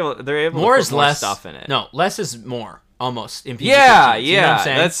stuff. They're able to put more stuff in it. No, less is more, almost, in PG-13. Yeah, you know what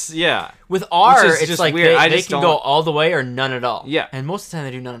I'm saying? With R, it's just like weird. They can go all the way or none at all. Yeah. And most of the time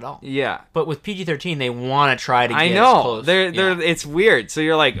they do none at all. Yeah. But with PG-13, they want to try to get as close. It's weird. So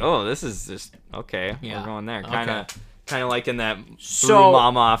you're like, oh, this is just, okay, we're going there. Kind of like in that Threw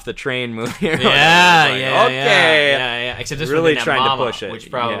Mama Off the Train movie. Yeah. Except this really was trying Mama, to push it, which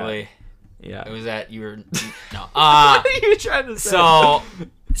probably it was that you were no. What are you trying to say?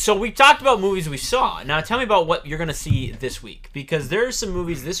 So we talked about movies we saw. Now tell me about what you're gonna see this week, because there's some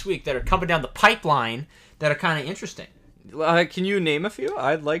movies this week that are coming down the pipeline that are kind of interesting. Can you name a few?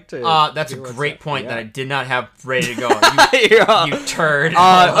 I'd like to. That's a great point that I did not have ready to go. You turd.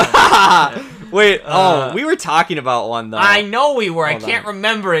 Wait, we were talking about one, though. I know we were. I can't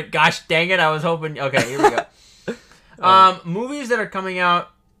remember it. Gosh dang it. I was hoping. Okay, here we go. Movies that are coming out.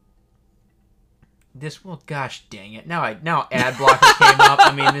 Gosh dang it. Now ad blocker came up.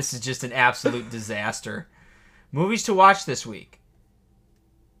 I mean, this is just an absolute disaster. Movies to watch this week.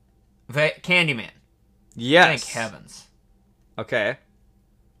 Candyman. Yes. Thank heavens. Okay.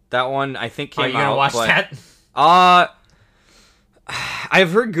 That one, I think, came out. Are you going to watch that?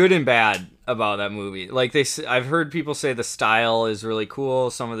 I've heard good and bad about that movie. Like I've heard people say the style is really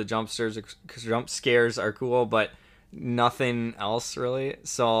cool. Some of the jump scares are cool, but nothing else really.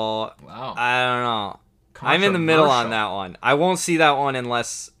 So wow. I don't know. I'm in the middle on that one. I won't see that one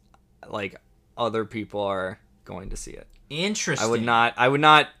unless like other people are going to see it. Interesting. I would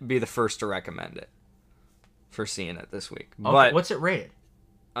not be the first to recommend it for seeing it this week. Okay, but what's it rated?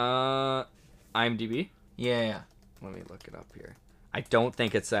 IMDb? Yeah. Let me look it up here. I don't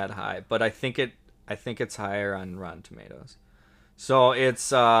think it's that high, but I think it's higher on Rotten Tomatoes. So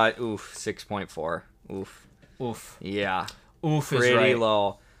it's 6.4. Oof. Yeah. Oof is pretty right.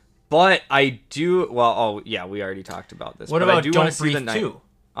 low. But I do we already talked about this. What about Don't Breathe 2?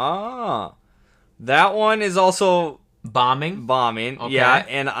 Ah. That one is also bombing. Okay. Yeah,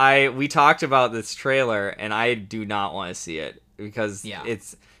 and we talked about this trailer and I do not want to see it because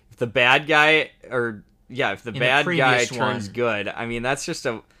it's if the bad guy turns good. I mean, that's just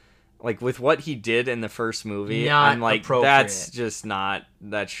with what he did in the first movie, I'm like that's just not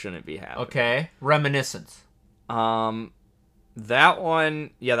that shouldn't be happening. Okay. Reminiscence. That one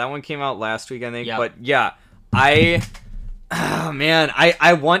came out last week, I think. Yep. But yeah, I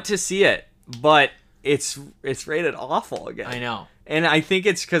want to see it, but it's rated awful again. I know. And I think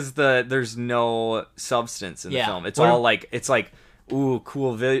it's because there's no substance in the film. It's all ooh,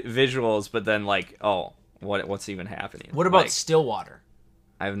 cool visuals, but then what's even happening? What about Stillwater?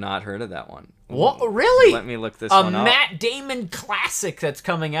 I've not heard of that one. What? Really? Let me look this one up. A Matt Damon classic that's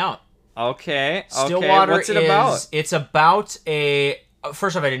coming out. Okay. Stillwater. What's it about? It's about a.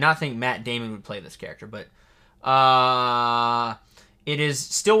 First off, I did not think Matt Damon would play this character, but it is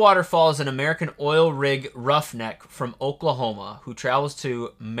Stillwater Falls, an American oil rig roughneck from Oklahoma who travels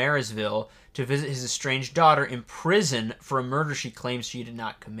to Marysville to visit his estranged daughter in prison for a murder she claims she did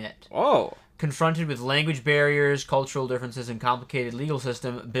not commit. Oh. Confronted with language barriers, cultural differences, and complicated legal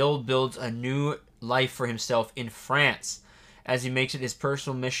system, Bill builds a new life for himself in France as he makes it his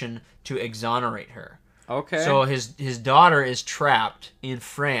personal mission to exonerate her. Okay. So his daughter is trapped in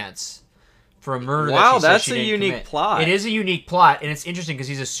France for a murder. Wow, that she that's a unique plot. It is a unique plot, and it's interesting because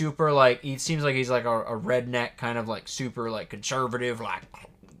he's a super he seems like he's like a redneck kind of super conservative kind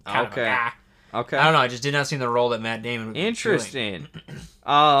of a guy. Okay. I don't know. I just did not see the role that Matt Damon was interesting.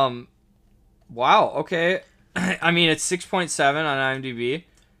 Wow. Okay. I mean, it's 6.7 on IMDb.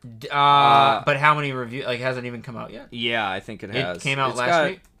 But how many reviews? Hasn't even come out yet. Yeah, I think it has. It came out last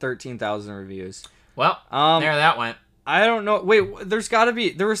week. 13,000 reviews. Well, there that went. I don't know. Wait,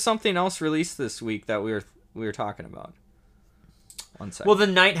 there was something else released this week that we were talking about. 1 second. Well, The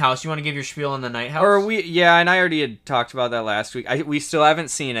Night House. You want to give your spiel on The Night House? And I already had talked about that last week. We still haven't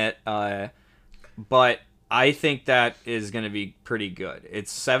seen it, but I think that is going to be pretty good.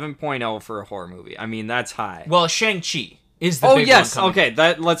 It's 7.0 for a horror movie. I mean, that's high. Well, Shang-Chi is the big one coming. Okay,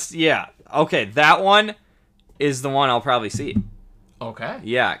 okay, that one is the one I'll probably see. Okay.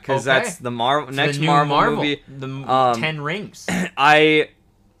 Yeah, because that's the next Marvel movie. The 10 Rings.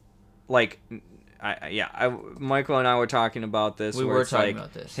 Michael and I were talking about this. We were talking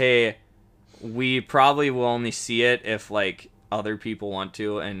about this. Hey, we probably will only see it if other people want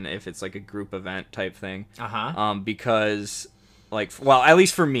to, and if it's a group event type thing. Because at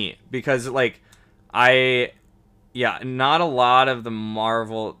least for me, because not a lot of the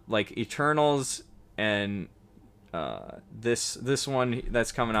Marvel Eternals and this one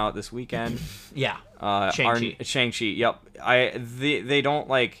that's coming out this weekend. Yeah. Shang-Chi. Yep. They don't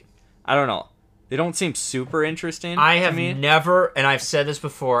I don't know. They don't seem super interesting. I have never, and I've said this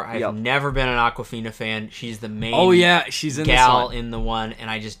before, I've never been an Awkwafina fan. She's the main she's in gal in the one, and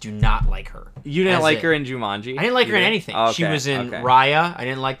I just do not like her. You didn't like her in Jumanji? I didn't like her in anything. Okay, she was in Raya. I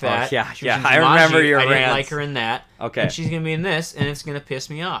didn't like that. Yeah, she was in I remember your rants. I didn't like her in that. Okay. And she's going to be in this, and it's going to piss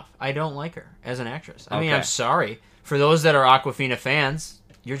me off. I don't like her as an actress. I mean, I'm sorry. For those that are Awkwafina fans,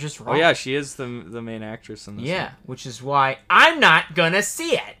 you're just wrong. Oh, yeah, she is the main actress in this one. Which is why I'm not going to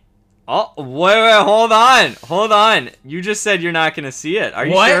see it. Oh, wait, hold on. You just said you're not going to see it. Are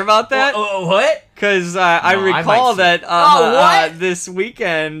you sure about that? What? Because I recall that this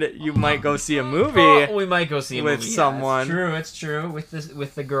weekend you might go see a movie. We might go see a movie with someone. It's true.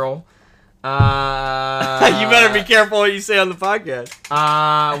 With the girl. You better be careful what you say on the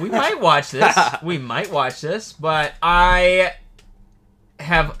podcast. We might watch this. But I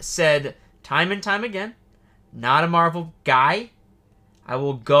have said time and time again, not a Marvel guy. I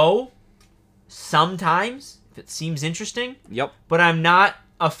will go sometimes if it seems interesting. Yep. But I'm not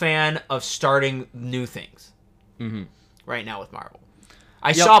a fan of starting new things right now with Marvel.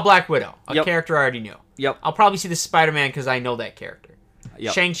 I saw Black Widow, a character I already knew. Yep. I'll probably see the Spider-Man because I know that character.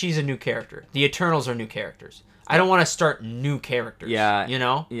 Yep. Shang-Chi's a new character. The Eternals are new characters. I don't want to start new characters. Yeah. You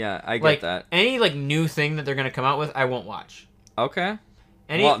know? Yeah, I get that. Any new thing that they're going to come out with, I won't watch. Okay.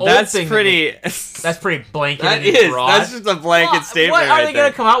 Any old thing that's pretty blanket and broad. That's just a blanket statement. What are they going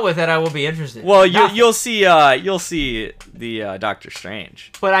to come out with that I will be interested in? Well, you'll see the Doctor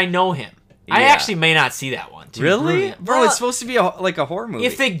Strange. But I know him. Yeah. I actually may not see that one. Really? Bro, it's supposed to be a horror movie.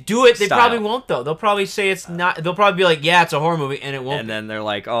 If they do it, they probably won't though. They'll probably say it's not. They'll probably be like, "Yeah, it's a horror movie," and it won't. And then they're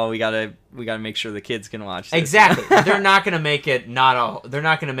like, "Oh, we gotta make sure the kids can watch this." Exactly. They're not gonna make it not a. They're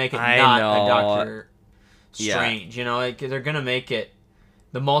not gonna make it not a Doctor Strange. You know, like they're gonna make it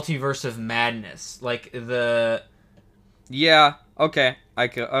the multiverse of madness, like the. Yeah. Okay.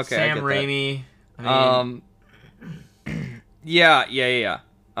 Okay. Sam Raimi. I mean, Yeah.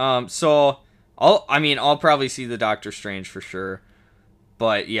 So I'll probably see the Doctor Strange for sure,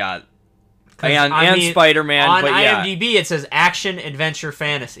 but yeah, and Spider-Man. On but IMDb, it says action, adventure,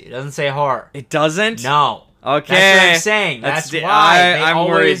 fantasy. It doesn't say horror. It doesn't. No. Okay. That's what I'm saying. That's why I'm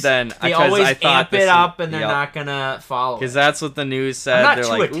worried then. They always amp it up, and they're not gonna follow. Because that's what the news said. I'm not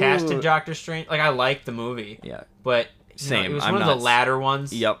too attached to Doctor Strange. Like I like the movie. Yeah. But same. It was one of the latter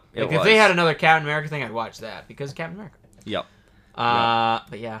ones. Yep. If they had another Captain America thing, I'd watch that because Captain America. Yep.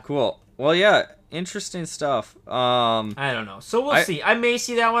 But yeah. Cool. Well, yeah, interesting stuff. I don't know. So we'll see. I may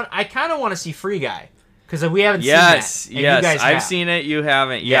see that one. I kind of want to see Free Guy because we haven't seen that. Yes, you guys I've seen it. You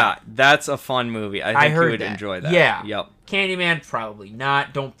haven't. Yeah, that's a fun movie. I think you would enjoy that. Yeah. Yep. Candyman, probably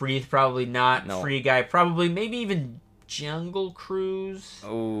not. Don't Breathe, probably not. No. Free Guy, probably. Maybe even Jungle Cruise.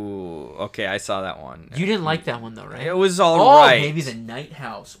 Oh, okay. I saw that one. You didn't like that one though, right? It was all right. Maybe The Night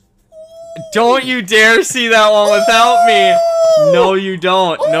House. Don't you dare see that one without me. No, you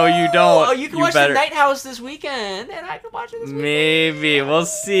don't. No, you don't. Oh, you can watch The Night House this weekend, and I can watch it this weekend. Maybe. We'll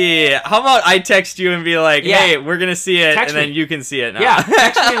see. How about I text you and be like, hey, we're going to see it, and then you can see it now. Yeah,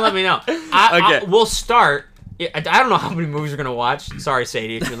 text me and let me know. Okay. We'll start. I don't know how many movies we're going to watch. Sorry,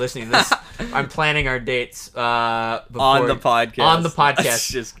 Sadie, if you're listening to this. I'm planning our dates on the podcast. On the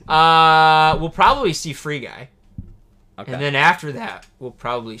podcast. We'll probably see Free Guy. Okay. And then after that, we'll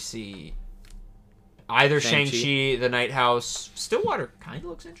probably see either Shang-Chi, The Night House. Stillwater kind of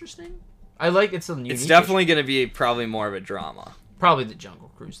looks interesting. I like it's unique. It's definitely going to be probably more of a drama. Probably the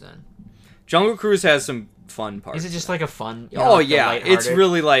Jungle Cruise then. Jungle Cruise has some fun parts. Is it just like a fun? It's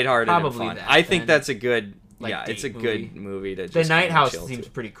really lighthearted probably and fun. I think that's a good. It's a good movie to. The Night House seems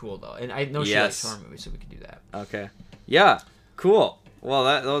pretty cool though, and I know she likes horror movies, so we could do that. Okay. Yeah. Cool.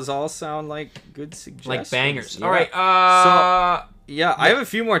 Well, those all sound like good suggestions. Like bangers. Yeah. All right. I have a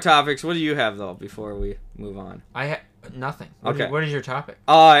few more topics. What do you have though before we move on? I have nothing. Okay. What is your topic?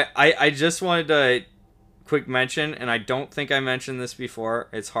 I just wanted to quick mention, and I don't think I mentioned this before.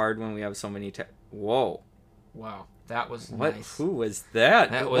 It's hard when we have so many. Whoa. Wow. That was what? Nice. Who was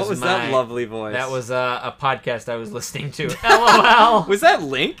that? What was that lovely voice? That was a podcast I was listening to. LOL. Was that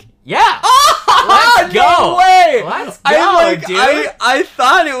Link? Yeah. Oh, let's go. No way. Let's go, dude. I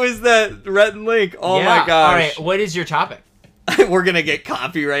thought it was that Rhett and Link. Oh my gosh. All right. What is your topic? We're gonna get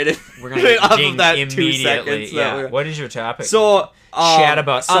copyrighted. We're gonna get off of that immediately. 2 seconds. Yeah. What is your topic? So chat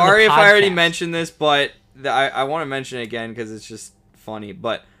about. Sorry if I already mentioned this, but I want to mention it again because it's just funny.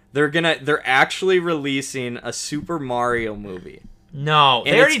 But they're actually releasing a Super Mario movie. No,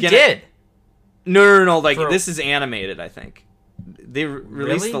 they already did. No. Like this is animated, I think. They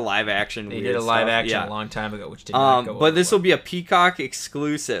released the live action. They did a live action a long time ago, which did not go but this will be a Peacock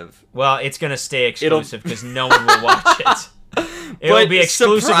exclusive. Well, it's gonna stay exclusive because no one will watch it. It will be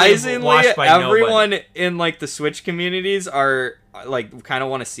exclusively watched by everyone in like the Switch communities are like kind of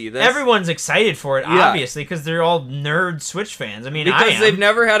want to see this. Everyone's excited for it, obviously, because they're all nerd Switch fans. I mean, because they've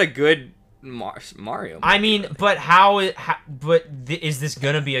never had a good Mario movie. I mean, but is this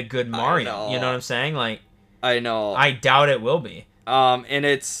gonna be a good Mario? You know what I'm saying? Like, I know. I doubt it will be. And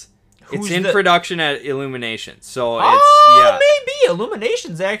it's in production at Illumination, so it's maybe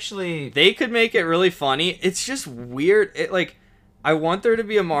Illumination's actually. They could make it really funny. It's just weird. I want there to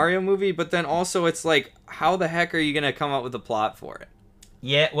be a Mario movie, but then also it's like, how the heck are you gonna come up with a plot for it?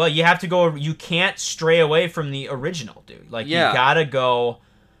 Yeah, well, you have to go. You can't stray away from the original, dude. Like, you gotta go.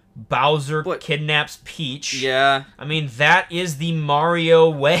 Bowser kidnaps Peach. Yeah. I mean, that is the Mario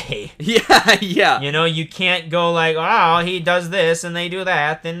way. Yeah. You know, you can't go like, oh, he does this and they do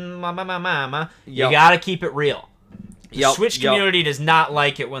that, then ma. You gotta keep it real. The Switch community does not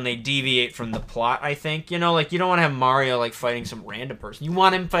like it when they deviate from the plot, I think. You know, like, you don't want to have Mario, like, fighting some random person. You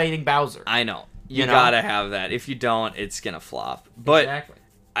want him fighting Bowser. I know. You gotta have that. If you don't, it's gonna flop. But exactly.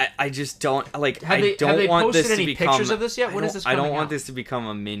 I just don't like. Have they posted any pictures of this yet? When is this? I don't want this to become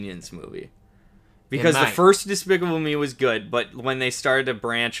a Minions movie, because the first Despicable Me was good, but when they started to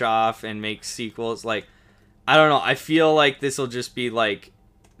branch off and make sequels, like, I don't know. I feel like this will just be like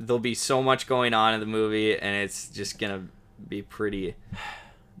there'll be so much going on in the movie, and it's just gonna be pretty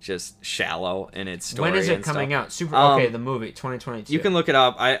just shallow in its story. When is it coming out? The movie 2022. You can look it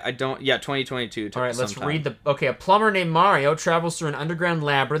up. I don't. Yeah, 2022. All right, let's read the. Okay, a plumber named Mario travels through an underground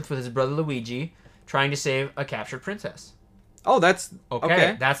labyrinth with his brother Luigi, trying to save a captured princess. Oh, that's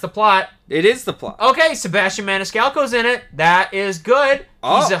okay. That's the plot. It is the plot. Okay, Sebastian Maniscalco's in it. That is good.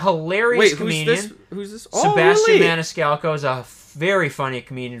 Oh. He's a hilarious comedian. Who's this? Sebastian really? Maniscalco is a very funny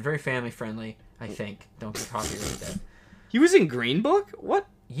comedian, very family friendly. I think. Don't get copyrighted that. He was in Green Book. What?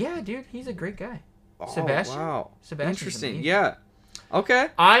 Yeah, dude, he's a great guy. Oh, Sebastian. Wow. Sebastian's interesting. amazing. Yeah. Okay.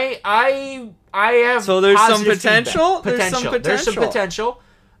 I have. So there's some potential. There's some potential.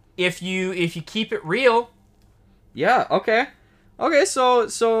 If you keep it real. Yeah. Okay. Okay.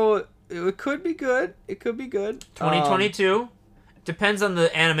 So it could be good. It could be good. 2022. Depends on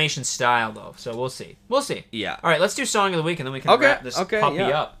the animation style though. So we'll see. Yeah. All right. Let's do song of the week and then we can wrap this puppy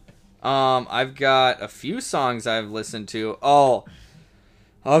up. I've got a few songs I've listened to. Oh.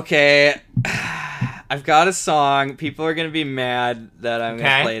 Okay. I've got a song. People are going to be mad that I'm going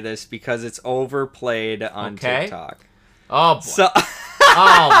to play this because it's overplayed on TikTok. Oh, boy.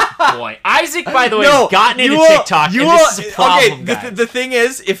 Oh, boy. Isaac, by the way, has gotten into TikTok, and this is a problem, guys. The thing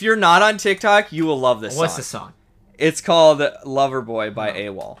is, if you're not on TikTok, you will love this song. What's the song? It's called Loverboy by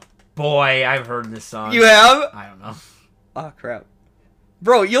AWOL. Boy, I've heard this song. You have? I don't know. Oh, crap.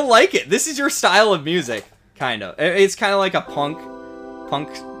 Bro, you'll like it. This is your style of music, kind of. It's kind of like a punk,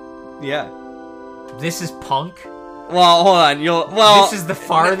 yeah. This is punk? Well, hold on. This is the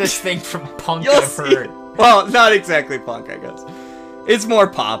farthest thing from punk I've heard. Well, not exactly punk, I guess. It's more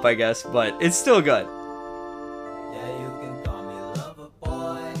pop, I guess, but it's still good. Yeah, you can call me lover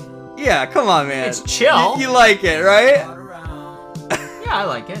boy. Yeah, come on, man. It's chill. You like it, right? Yeah, I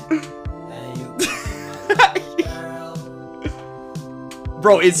like it.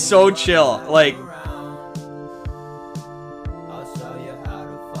 Bro, it's so chill. Like,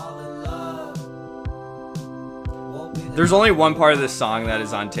 there's only one part of this song that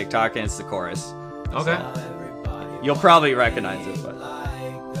is on TikTok, and it's the chorus. Okay. So, you'll probably recognize it, but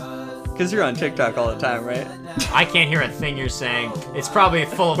because you're on TikTok all the time, right? I can't hear a thing you're saying. It's probably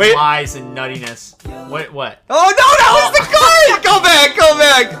full of lies and nuttiness. What? Oh no, that was the chorus! Go back.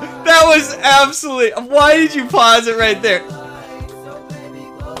 That was absolutely. Why did you pause it right there?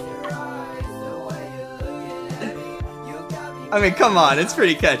 I mean, come on, it's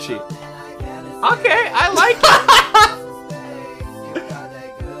pretty catchy. Okay, I like it.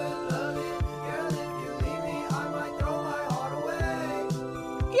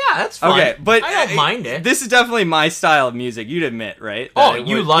 Yeah, that's fun. Okay, but I don't mind it. This is definitely my style of music. You'd admit, right?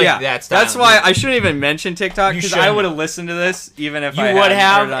 You like that style. That's why I shouldn't even mention TikTok because I would have listened to this even if I would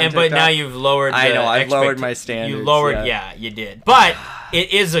have. Heard it on But now you've lowered. I know I've lowered my standards. You lowered, yeah, you did. But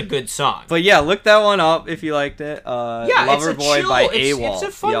it is a good song. But yeah, look that one up if you liked it. Loverboy by AWOL. It's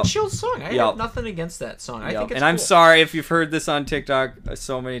a fun, chill song. I have nothing against that song. I think it's And I'm sorry if you've heard this on TikTok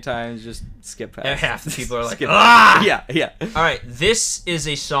so many times. Just skip past. And half the people are like, Yeah. All right, this is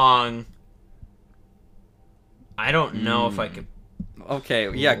a song. I don't know if I could. Okay,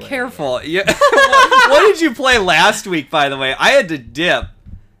 yeah, careful. Yeah. What did you play last week, by the way? I had to dip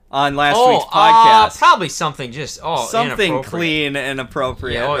on last week's podcast. Probably something just something clean and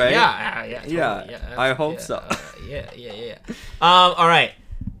appropriate, right? Yeah. I hope so. Yeah. All right.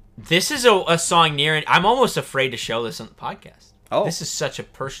 This is a song near and I'm almost afraid to show this on the podcast. Oh. This is such a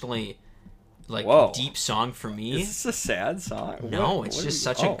personally deep song for me. Is this a sad song? No, it's just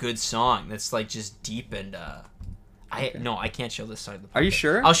such a good song that's like just deep and I can't show this side of the podcast. Are you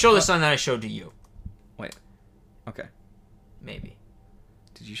sure? I'll show the song that I showed to you. Wait. Okay. Maybe.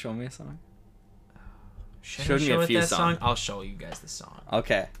 Did you show me a song? Showed me a few songs. I'll show you guys the song.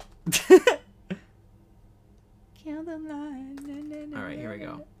 Okay. All right, here we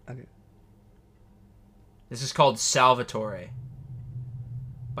go. Okay. This is called Salvatore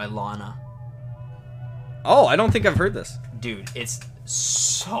by Lana. Oh, I don't think I've heard this. Dude, it's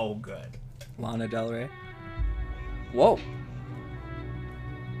so good. Lana Del Rey. Whoa.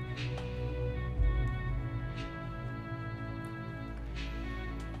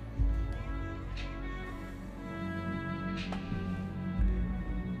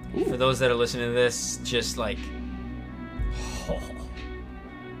 For those that are listening to this, just like...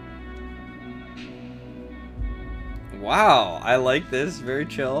 Wow, I like this. Very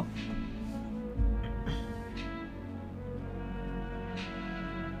chill.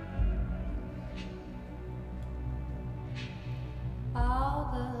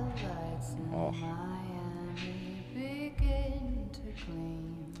 All the lights in Miami begin to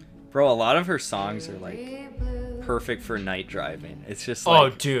gleam. Bro, a lot of her songs are like perfect for night driving. It's just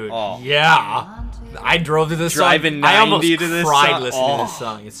like, dude, yeah. I drove to this driving song. 90 I almost to this cried song. listening to this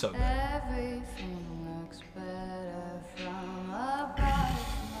song. It's so good.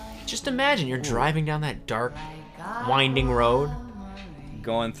 Just imagine you're driving down that dark, winding road,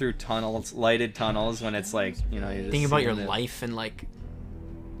 going through tunnels, lighted tunnels, when it's like, you know, you're just thinking about your life and like.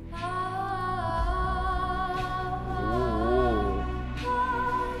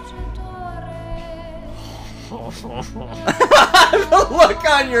 The look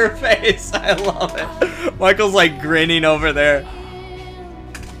on your face, I love it. Michael's like grinning over there.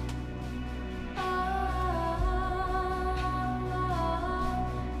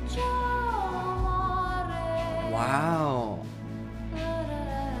 Wow.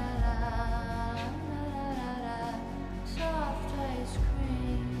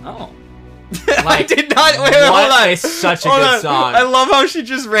 Oh. Like, I did not. Wait, hold on. It's such a good song. I love how she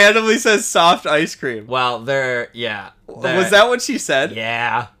just randomly says soft ice cream. Well, yeah. Was that what she said?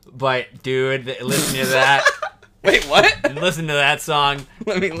 Yeah, but dude, listen to that. Wait, what? Listen to that song.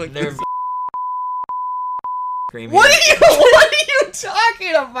 Let me look. They're What are you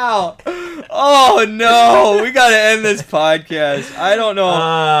talking about? Oh no, we gotta end this podcast. I don't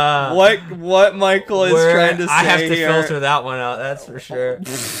know what Michael is trying to say. I have to here. filter that one out. That's for sure.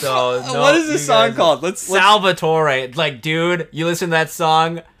 So no, what is this song called? Let's Salvatore. Like, dude, you listen to that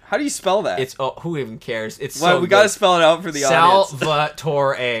song. How do you spell that? It's who even cares? It's we gotta spell it out for the audience.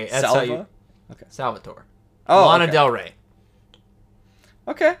 Salvatore. That's how you. Okay. Salvatore. Oh, Lana Del Rey.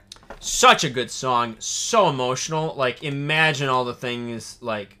 Okay. Such a good song, so emotional. Like, imagine all the things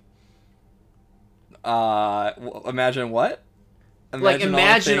like. Imagine what?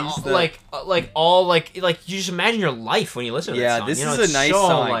 Imagine you just imagine your life when you listen to that song. Yeah, this is a nice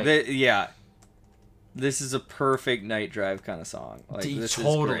song. Like, this is a perfect night drive kind of song. Like, this is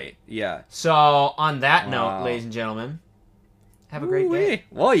great. Yeah. So on that note, ladies and gentlemen, have a great day.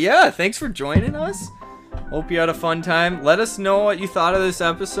 Well, yeah. Thanks for joining us. Hope you had a fun time. Let us know what you thought of this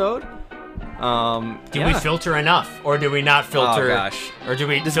episode. Did we filter enough, or did we not filter? Oh gosh. Or do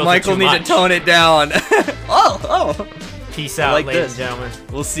we? Does filter Michael too need much? to tone it down? Oh. Peace out, like ladies this. and gentlemen.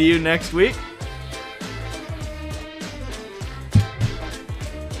 We'll see you next week.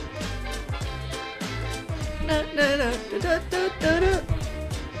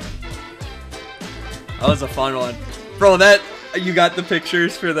 That was a fun one. Bro, you got the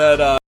pictures for that,